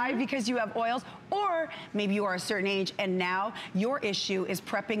your eye because you have oils. Or maybe you are a certain age and now your issue is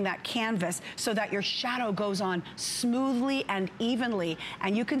prepping that canvas so that your shadow goes on smoothly and evenly.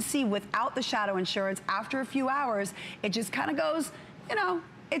 And you can see without the shadow insurance, after a few hours, it just kind of goes, you know,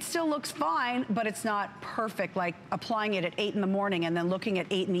 it still looks fine, but it's not perfect, like applying it at 8 in the morning and then looking at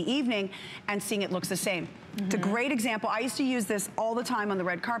 8 in the evening and seeing it looks the same. It's a great example. I used to use this all the time on the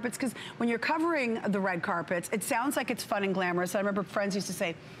red carpets, because when you're covering the red carpets, it sounds like it's fun and glamorous. I remember friends used to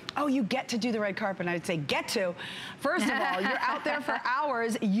say, oh, you get to do the red carpet. And I'd say, get to? First of all, you're out there for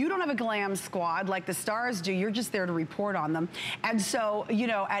hours. You don't have a glam squad like the stars do. You're just there to report on them. And so, you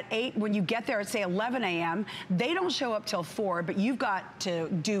know, at 8, when you get there at, say, 11 a.m., they don't show up till 4, but you've got to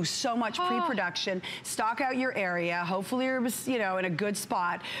do so much pre-production, stock out your area, hopefully you're, you know, in a good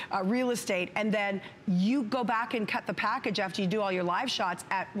spot, real estate, and then you go back and cut the package after you do all your live shots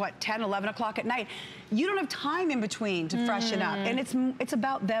at, what, 10, 11 o'clock at night. You don't have time in between to freshen up, and it's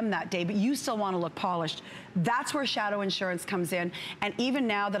about them that day, but you still want to look polished. That's where shadow insurance comes in. And even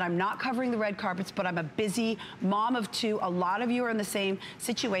now that I'm not covering the red carpets, but I'm a busy mom of 2, a lot of you are in the same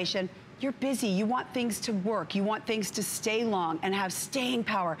situation. You're busy, you want things to work, you want things to stay long and have staying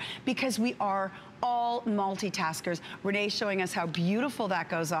power, because we are all multitaskers. Renee's showing us how beautiful that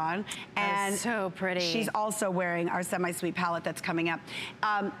goes on. And so pretty. She's also wearing our semi-sweet palette that's coming up.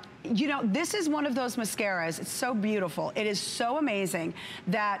 You know, this is one of those mascaras. It's so beautiful. It is so amazing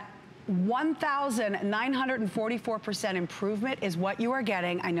that 1,944% improvement is what you are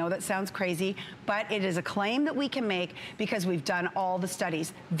getting. I know that sounds crazy, but it is a claim that we can make because we've done all the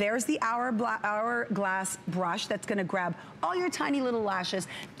studies. There's the hourglass brush that's gonna grab all your tiny little lashes.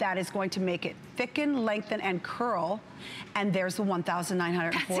 That is going to make it thicken, lengthen, and curl And there's the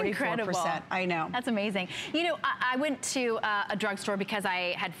 1,944%. That's incredible. I know. That's amazing. You know, I went to a drugstore because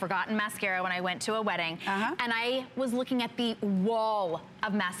I had forgotten mascara when I went to a wedding. And I was looking at the wall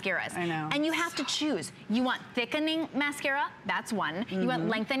of mascaras. I know. And you have to choose. You want thickening mascara? That's one. You want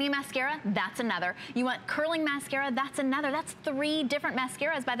lengthening mascara? That's another. You want curling mascara? That's another. That's 3 different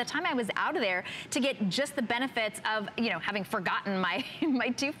mascaras by the time I was out of there to get just the benefits of, you know, having forgotten my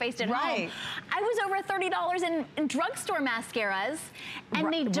Too Faced at home. I was over $30 in drugstore mascaras,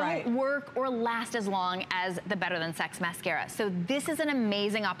 and they don't work or last as long as the Better Than Sex mascara. So this is an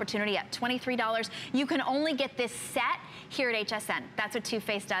amazing opportunity at $23. You can only get this set here at HSN. That's what Too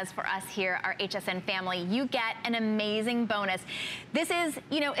Faced does for us here, our HSN family. You get an amazing bonus. This is,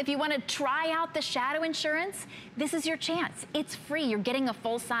 you know, if you want to try out the shadow insurance, this is your chance. It's free. You're getting a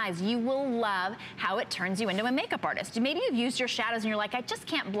full size. You will love how it turns you into a makeup artist. Maybe you've used your shadows and you're like, I just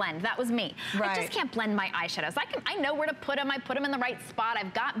can't blend. That was me. I just can't blend my eyeshadows. I know where to put them. I put them in the right spot.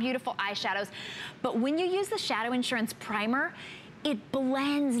 I've got beautiful eyeshadows. But when you use the Shadow Insurance Primer, it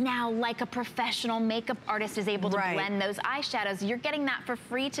blends now like a professional makeup artist is able to blend those eyeshadows. You're getting that for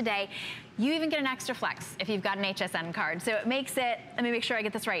free today. You even get an extra flex if you've got an HSN card. So it makes it, let me make sure I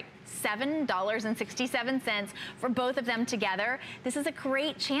get this right, $7.67 for both of them together. This is a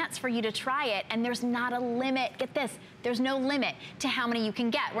great chance for you to try it, and there's not a limit. Get this, there's no limit to how many you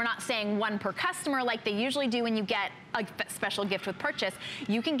can get. We're not saying 1 per customer like they usually do when you get a special gift with purchase.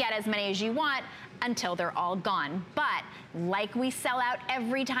 You can get as many as you want until they're all gone. But like we sell out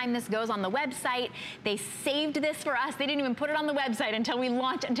every time this goes on the website, they saved this for us. They didn't even put it on the website until we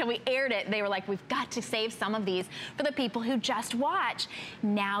launched, until we aired it. They were like, we've got to save some of these for the people who just watch.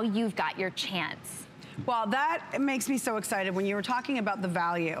 Now you've got your chance. Well, that makes me so excited when you were talking about the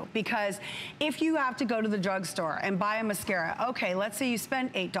value, because if you have to go to the drugstore and buy a mascara, okay, let's say you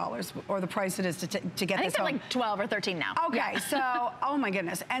spend $8 or the price it is to get this home. I think they're like 12 or 13 now. Okay, so, oh my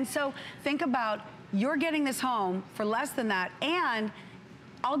goodness. And so think about, you're getting this home for less than that, and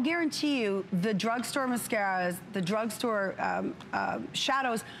I'll guarantee you the drugstore mascaras, the drugstore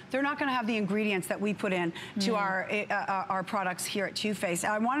shadows, they're not gonna have the ingredients that we put in to our products here at Too Faced.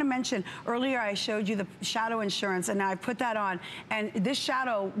 I wanna mention, earlier I showed you the Shadow Insurance, and now I put that on, and this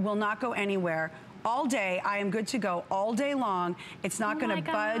shadow will not go anywhere. All day, I am good to go all day long. It's not gonna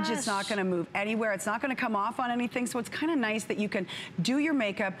budge, it's not gonna move anywhere, it's not gonna come off on anything, so it's kinda nice that you can do your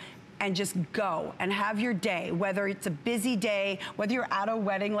makeup and just go and have your day, whether it's a busy day, whether you're at a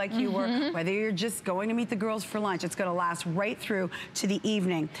wedding like you were, whether you're just going to meet the girls for lunch, it's gonna last right through to the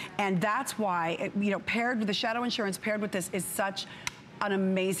evening. And that's why, you know, paired with the Shadow Insurance, paired with this is such an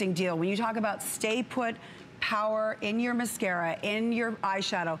amazing deal. When you talk about stay put power in your mascara, in your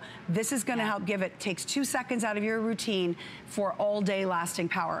eyeshadow, this is gonna help give it, takes 2 seconds out of your routine for all day lasting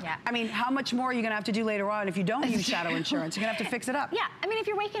power. I mean, how much more are you gonna have to do later on if you don't use Shadow Insurance? You're gonna have to fix it up. Yeah, I mean, if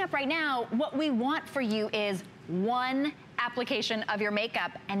you're waking up right now, what we want for you is 1 application of your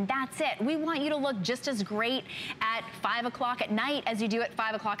makeup, and that's it. We want you to look just as great at 5 o'clock at night as you do at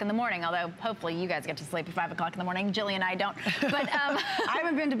 5 o'clock in the morning, although hopefully you guys get to sleep at 5 o'clock in the morning. Jillian and I don't. But I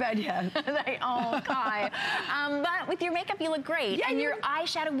haven't been to bed yet. Oh, Kai. But with your makeup, you look great, and your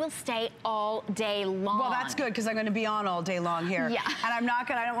eyeshadow will stay all day long. Well, that's good, because I'm going to be on all day long here. And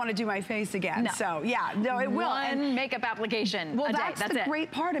I don't want to do my face again. So yeah, no, it will. One makeup application a day. That's the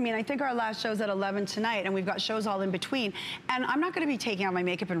great part. I mean, I think our last show's at 11 tonight, and we've got shows all in between. And I'm not going to be taking out my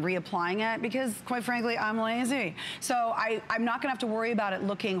makeup and reapplying it, because quite frankly, I'm lazy. So I'm not going to have to worry about it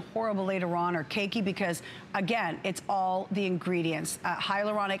looking horrible later on or cakey, because again, it's all the ingredients.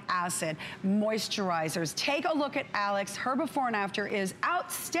 Hyaluronic acid, moisturizers. Take a look at Alex. Her before and after is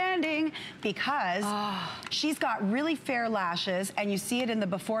outstanding, because she's got really fair lashes, and you see it in the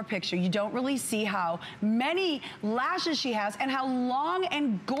before picture. You don't really see how many lashes she has and how long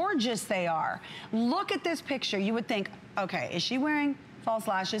and gorgeous they are. Look at this picture. You would think, okay, is she wearing false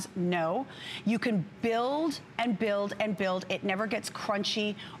lashes? No. You can build and build and build. It never gets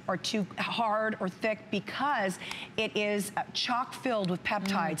crunchy or too hard or thick, because it is chock filled with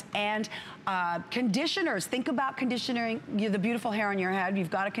peptides and conditioners. Think about conditioning the beautiful hair on your head.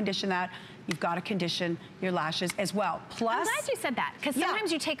 You've got to condition that. You've got to condition your lashes as well. Plus, I'm glad you said that, because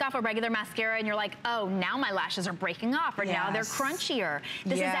sometimes you take off a regular mascara and you're like, oh, now my lashes are breaking off, or now they're crunchier.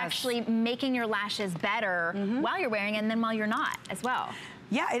 This is actually making your lashes better while you're wearing it, and then while you're not as well.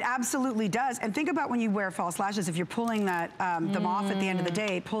 Yeah, it absolutely does. And think about when you wear false lashes, if you're pulling that them off at the end of the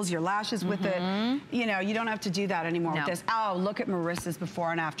day, it pulls your lashes with it. You know, you don't have to do that anymore with this. Oh, look at Marissa's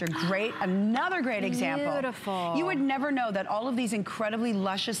before and after. Great, another great example. Beautiful. You would never know that all of these incredibly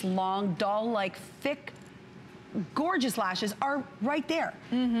luscious, long, doll-like, thick gorgeous lashes are right there.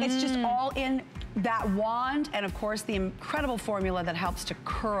 It's just all in that wand, and of course the incredible formula that helps to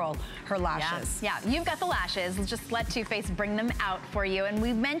curl her lashes. Yeah, you've got the lashes. Just let Too Faced bring them out for you. And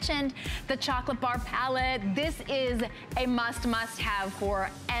we mentioned the chocolate bar palette. This is a must have for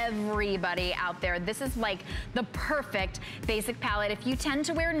everybody out there. This is like the perfect basic palette. If you tend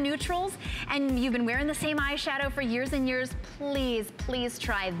to wear neutrals and you've been wearing the same eyeshadow for years and years, please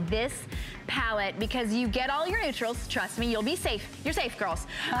try this palette, because you get all your neutrals. Trust me, you'll be safe. You're safe, girls.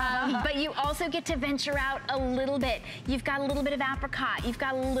 But you also get to venture out a little bit. You've got a little bit of apricot. You've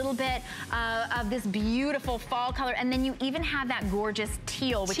got a little bit of this beautiful fall color. And then you even have that gorgeous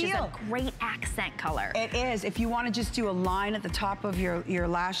teal, which is a great accent color. It is. If you want to just do a line at the top of your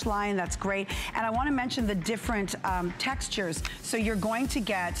lash line, that's great. And I want to mention the different textures. So you're going to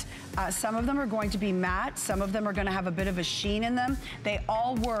get, some of them are going to be matte. Some of them are going to have a bit of a sheen in them. They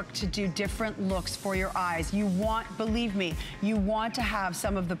all work to do different looks for your eyes. You want, believe me, you want to have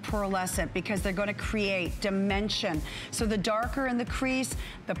some of the pearlescent, because they're going to create dimension. So the darker in the crease,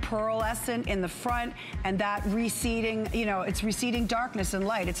 the pearlescent in the front, and that receding, you know, it's receding darkness and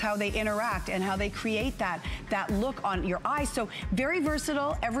light. It's how they interact and how they create that look on your eyes. So very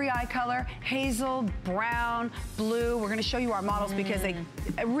versatile, every eye color, hazel, brown, blue. We're going to show you our models because it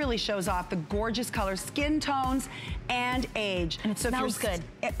really shows off the gorgeous colors, skin tones, and age. And it smells good.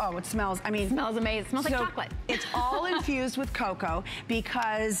 It smells, I mean. It smells amazing. It smells like chocolate. It's all infused with cocoa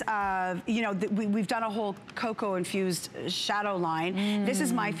because, you know, we've done a whole cocoa infused shadow line. This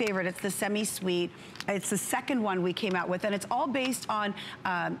is my favorite. It's the semi-sweet. It's the second one we came out with, and it's all based on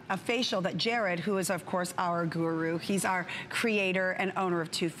a facial that Jared, who is of course our guru, he's our creator and owner of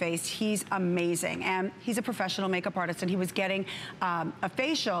Too Faced. He's amazing, and he's a professional makeup artist, and he was getting a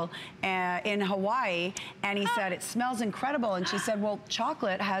facial in Hawaii, and he said, it smells incredible, and she said, well,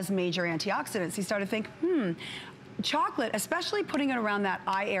 chocolate has major antioxidants. He started to think, chocolate, especially putting it around that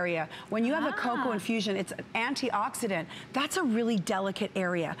eye area, when you have a cocoa infusion, it's an antioxidant. That's a really delicate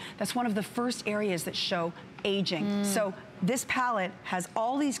area. That's one of the first areas that show aging. So this palette has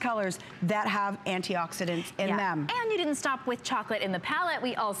all these colors that have antioxidants in them. And you didn't stop with chocolate in the palette.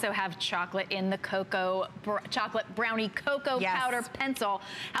 We also have chocolate in the cocoa, chocolate brownie cocoa powder pencil.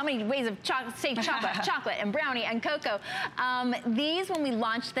 How many ways of say chocolate, chocolate and brownie and cocoa? These, when we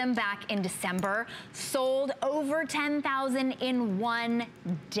launched them back in December, sold over 10,000 in one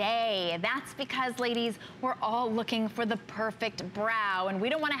day. That's because, ladies, we're all looking for the perfect brow, and we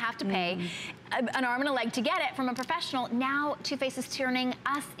don't want to have to pay an arm and a leg to get it from a professional. Now Too Faced is turning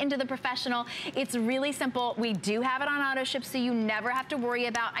us into the professional. It's really simple. We do have it on auto ship, so you never have to worry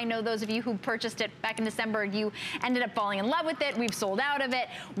about, I know those of you who purchased it back in December, you ended up falling in love with it. We've sold out of it.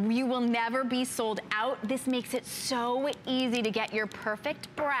 You will never be sold out. This makes it so easy to get your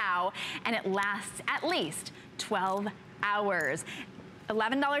perfect brow, and it lasts at least 12 hours.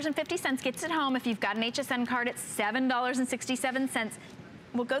 $11.50 gets it home. If you've got an HSN card, it's $7.67.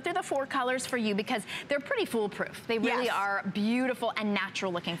 We'll go through the 4 colors for you because they're pretty foolproof. They really are beautiful and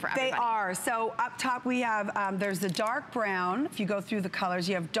natural looking for everybody. They are. So up top we have, there's the dark brown. If you go through the colors,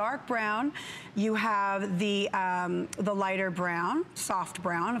 you have dark brown, you have the lighter brown, soft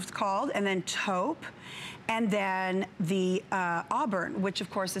brown it's called, and then taupe, and then the auburn, which of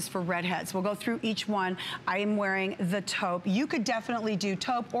course is for redheads. We'll go through each one. I am wearing the taupe. You could definitely do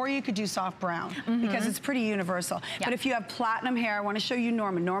taupe, or you could do soft brown because it's pretty universal. But if you have platinum hair, I want to show you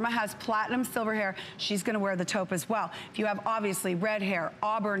Norma. Norma has platinum silver hair. She's going to wear the taupe as well. If you have obviously red hair,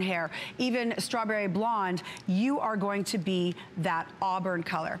 auburn hair, even strawberry blonde, you are going to be that auburn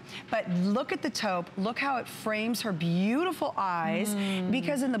color. But look at the taupe. Look how it frames her beautiful eyes,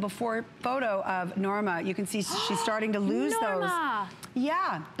 because in the before photo of Norma, you can see she's starting to lose Norma. those.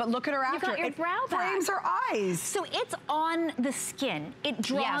 Yeah, but look at her after. You got your brow back. Frames her eyes. So it's on the skin. It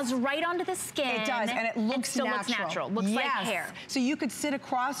draws right onto the skin. It does, and it looks still natural. looks natural. Looks like hair. So you could sit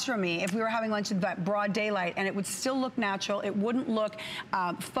across from me if we were having lunch in that broad daylight, and it would still look natural. It wouldn't look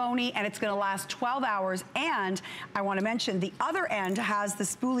phony, and it's going to last 12 hours. And I want to mention the other end has the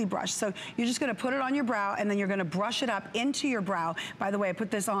spoolie brush. So you're just going to put it on your brow, and then you're going to brush it up into your brow. By the way, I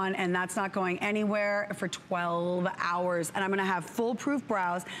put this on, and that's not going anywhere for 12 hours. And I'm going to have foolproof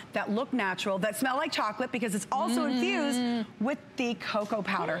brows that look natural, that smell like chocolate, because it's also infused with the cocoa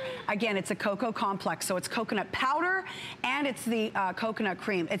powder. Again, it's a cocoa complex, so it's coconut powder and it's the coconut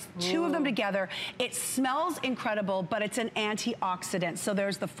cream. It's two of them together. It smells incredible, but it's an antioxidant. So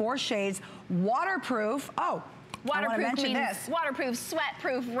there's the 4 shades, waterproof. Oh, Waterproof means waterproof,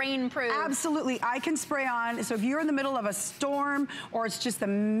 sweat-proof, rain-proof. Absolutely. I can spray on. So if you're in the middle of a storm or it's just a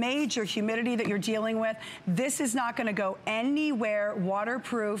major humidity that you're dealing with, this is not going to go anywhere.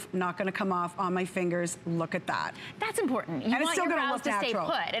 Waterproof, not going to come off on my fingers. Look at that. That's important. You want your brows to stay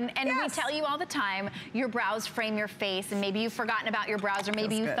put. And we tell you all the time, your brows frame your face, and maybe you've forgotten about your brows, or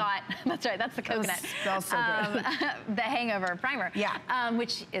maybe you thought, that's right, that's the coconut. Smells so good. The Hangover Primer,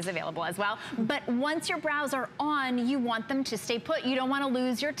 which is available as well. But once your brows are on, you want them to stay put. You don't want to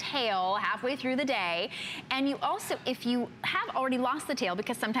lose your tail halfway through the day. And you also, if you have already lost the tail,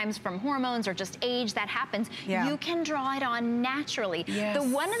 because sometimes from hormones or just age that happens, you can draw it on naturally.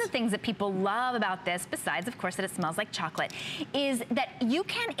 One of the things that people love about this, besides of course that it smells like chocolate, is that you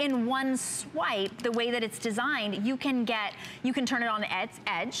can, in one swipe, the way that it's designed, you can turn it on the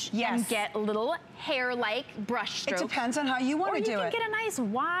edge and get a little hair-like brush stroke. It depends on how you want to do it. Or you can get a nice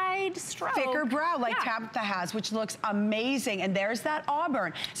wide stroke. Thicker brow like Tabitha has, which looks amazing. And there's that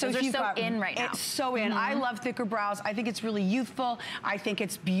auburn. So those are so in right now. It's so in. I love thicker brows. I think it's really youthful. I think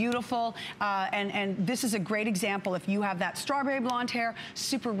it's beautiful. And this is a great example. If you have that strawberry blonde hair,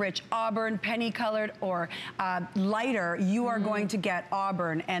 super rich auburn, penny colored, or lighter, you are going to get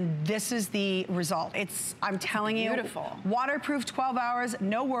auburn. And this is the result. I'm telling you, beautiful. Waterproof 12 hours,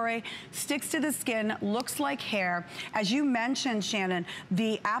 no worry. Sticks to the skin, looks like hair. As you mentioned, Shannon,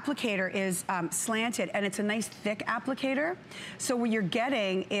 the applicator is slanted, and it's a nice thick applicator. So what you're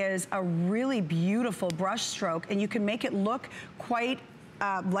getting is a really beautiful brush stroke, and you can make it look quite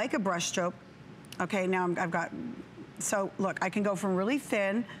like a brush stroke. Okay, now I've got, so look, I can go from really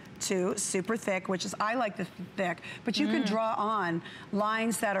thin to super thick, which is, I like the thick, but you can draw on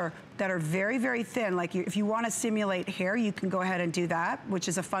lines that are very, very thin. Like if you want to simulate hair, you can go ahead and do that, which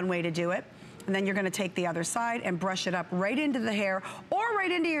is a fun way to do it. And then you're going to take the other side and brush it up right into the hair or right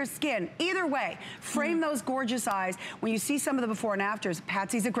into your skin. Either way, frame those gorgeous eyes. When you see some of the before and afters,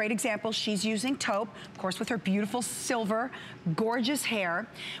 Patsy's a great example. She's using taupe, of course, with her beautiful silver, gorgeous hair.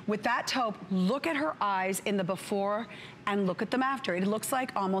 With that taupe, look at her eyes in the before and look at them after. It looks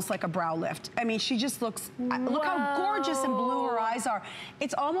like almost like a brow lift. I mean, she just looks, look how gorgeous and blue her eyes are.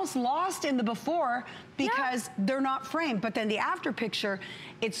 It's almost lost in the before because they're not framed. But then the after picture,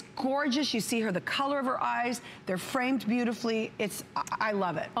 it's gorgeous. You see her, the color of her eyes, they're framed beautifully. I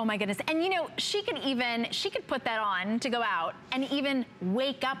love it. Oh my goodness. And you know, she could put that on to go out and even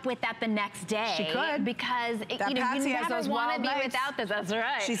wake up with that the next day. She could. Because, you know, Patsy you has never those want to wild be nights. without this. That's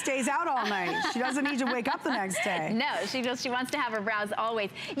right. She stays out all night. She doesn't need to wake up the next day. No, she wants to have her brows always.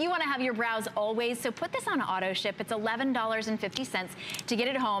 You want to have your brows always, so put this on auto ship. It's $11.50 to get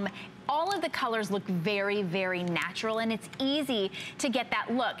it home. All of the colors look very, very natural, and it's easy to get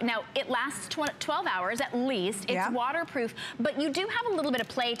that look. Now, it lasts 12 hours at least. It's waterproof, but you do have a little bit of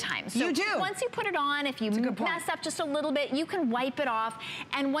play time. So you do. Once you put it on, if you mess up just a little bit, you can wipe it off.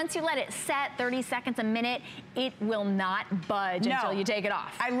 And once you let it set 30 seconds, a minute, it will not budge until you take it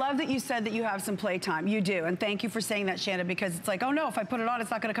off. I love that you said that you have some play time. You do, and thank you for saying that, Shannon, because it's like, oh no, if I put it on,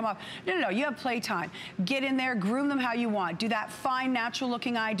 it's not gonna come off. No, no, no, you have play time. Get in there, groom them how you want. Do that fine, natural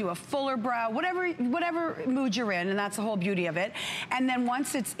looking eye, do a fuller brow, whatever mood you're in, and that's the whole beauty of it. And then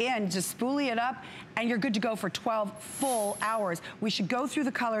once it's in, just spoolie it up, and you're good to go for 12 full hours. We should go through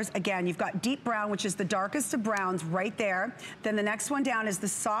the colors again. You've got deep brown, which is the darkest of browns right there. Then the next one down is the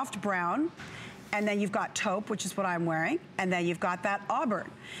soft brown. And then you've got taupe, which is what I'm wearing. And then you've got that auburn.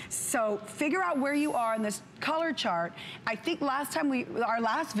 So figure out where you are in this color chart. I think last time our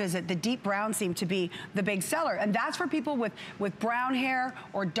last visit, the deep brown seemed to be the big seller. And that's for people with brown hair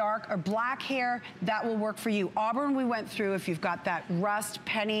or dark or black hair. That will work for you. Auburn we went through. If you've got that rust,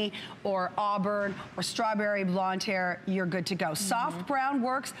 penny, or auburn, or strawberry blonde hair, you're good to go. Soft brown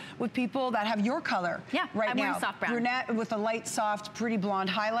works with people that have your color right now. Soft brown. Brunette with a light, soft, pretty blonde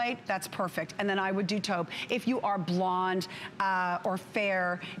highlight, that's perfect. And then I would do taupe. If you are blonde or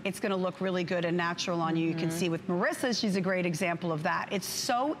fair, it's gonna look really good and natural on you. You can see with Marissa, she's a great example of that. It's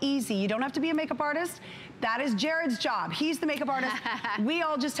so easy. You don't have to be a makeup artist. That is Jared's job. He's the makeup artist. We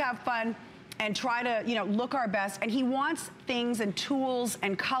all just have fun and try to, you know, look our best. And he wants things and tools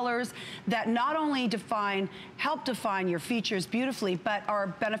and colors that not only help define your features beautifully, but are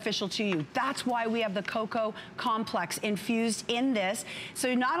beneficial to you. That's why we have the Cocoa Complex infused in this.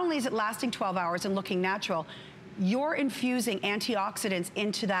 So not only is it lasting 12 hours and looking natural, you're infusing antioxidants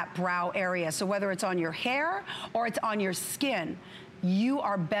into that brow area. So whether it's on your hair or it's on your skin, you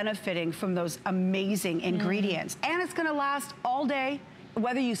are benefiting from those amazing ingredients. And it's gonna last all day.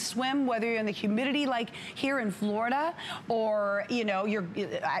 whether you swim, whether you're in the humidity like here in Florida, or you know, you're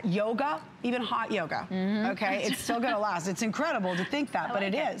at yoga, even hot yoga, okay? It's still gonna last. It's incredible to think that, but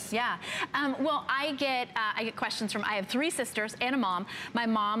it is. Yeah. Well, I get questions from, I have 3 sisters and a mom. My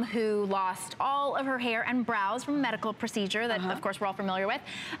mom, who lost all of her hair and brows from a medical procedure that, of course, we're all familiar with,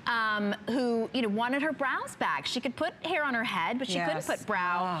 who, you know, wanted her brows back. She could put hair on her head, but she couldn't put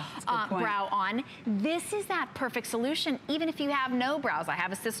brow on. This is that perfect solution, even if you have no brows. I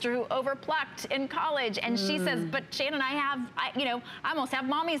have a sister who overplucked in college, and she says, but Shannon, you know, I almost have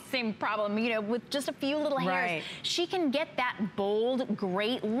mommy's same problem, you know, with just a few little hairs. She can get that bold,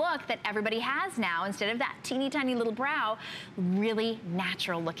 great look that everybody has now, instead of that teeny tiny little brow, really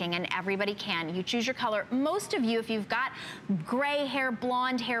natural looking, and everybody can. You choose your color. Most of you, if you've got gray hair,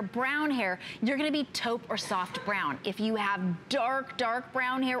 blonde hair, brown hair, you're gonna be taupe or soft brown. If you have dark, dark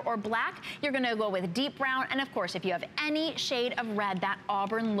brown hair or black, you're gonna go with deep brown. And of course, if you have any shade of red, that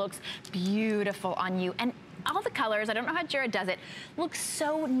auburn looks beautiful on you. And all the colors, I don't know how Jared does it, look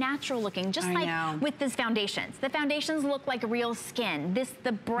so natural looking, just like with these foundations. The foundations look like real skin.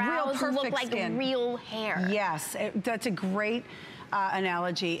 The brows look like real hair. Yes, that's a great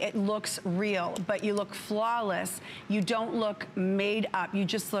analogy. It looks real, but you look flawless. You don't look made up. You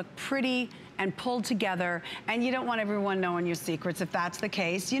just look pretty and pulled together, and you don't want everyone knowing your secrets. If that's the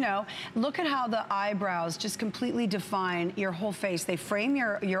case, you know, look at how the eyebrows just completely define your whole face. They frame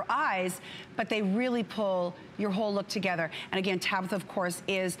your eyes, but they really pull your whole look together. And again, Tabitha, of course,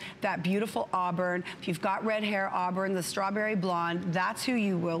 is that beautiful auburn. If you've got red hair, auburn, the strawberry blonde, that's who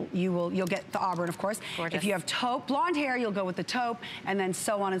you'll get the auburn, of course. Gorgeous. If you have taupe, blonde hair, you'll go with the taupe, and then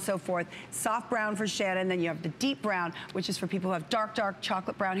so on and so forth. Soft brown for Shannon, then you have the deep brown, which is for people who have dark, dark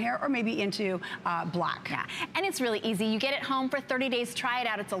chocolate brown hair, or maybe into black. Yeah, and it's really easy. You get it home for 30 days. Try it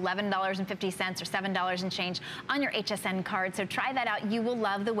out. It's $11.50 or $7 and change on your HSN card. So try that out. You will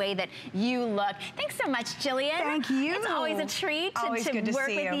love the way that you look. Thanks so much, Jillian. Thank you. It's always a treat to work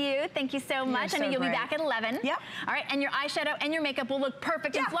with you. Thank you so much. I know you'll be back at 11. Yep. All right, and your eyeshadow and your makeup will look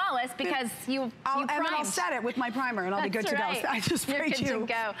perfect and flawless because you primed. And then I'll set it with my primer, and I'll be good to go. I just sprayed you. You're good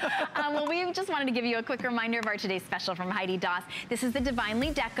to go. Well, we just wanted to give you a quick reminder of our today's special from Heidi Daus. This is the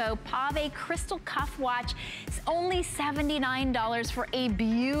Divinely Deco Pave Crystal Cuff Watch. It's only $79 for a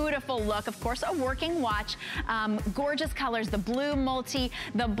beautiful look. Of course, a working watch. Gorgeous colors. The blue multi,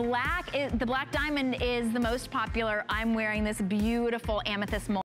 the black diamond is the most popular. I'm wearing this beautiful amethyst multi.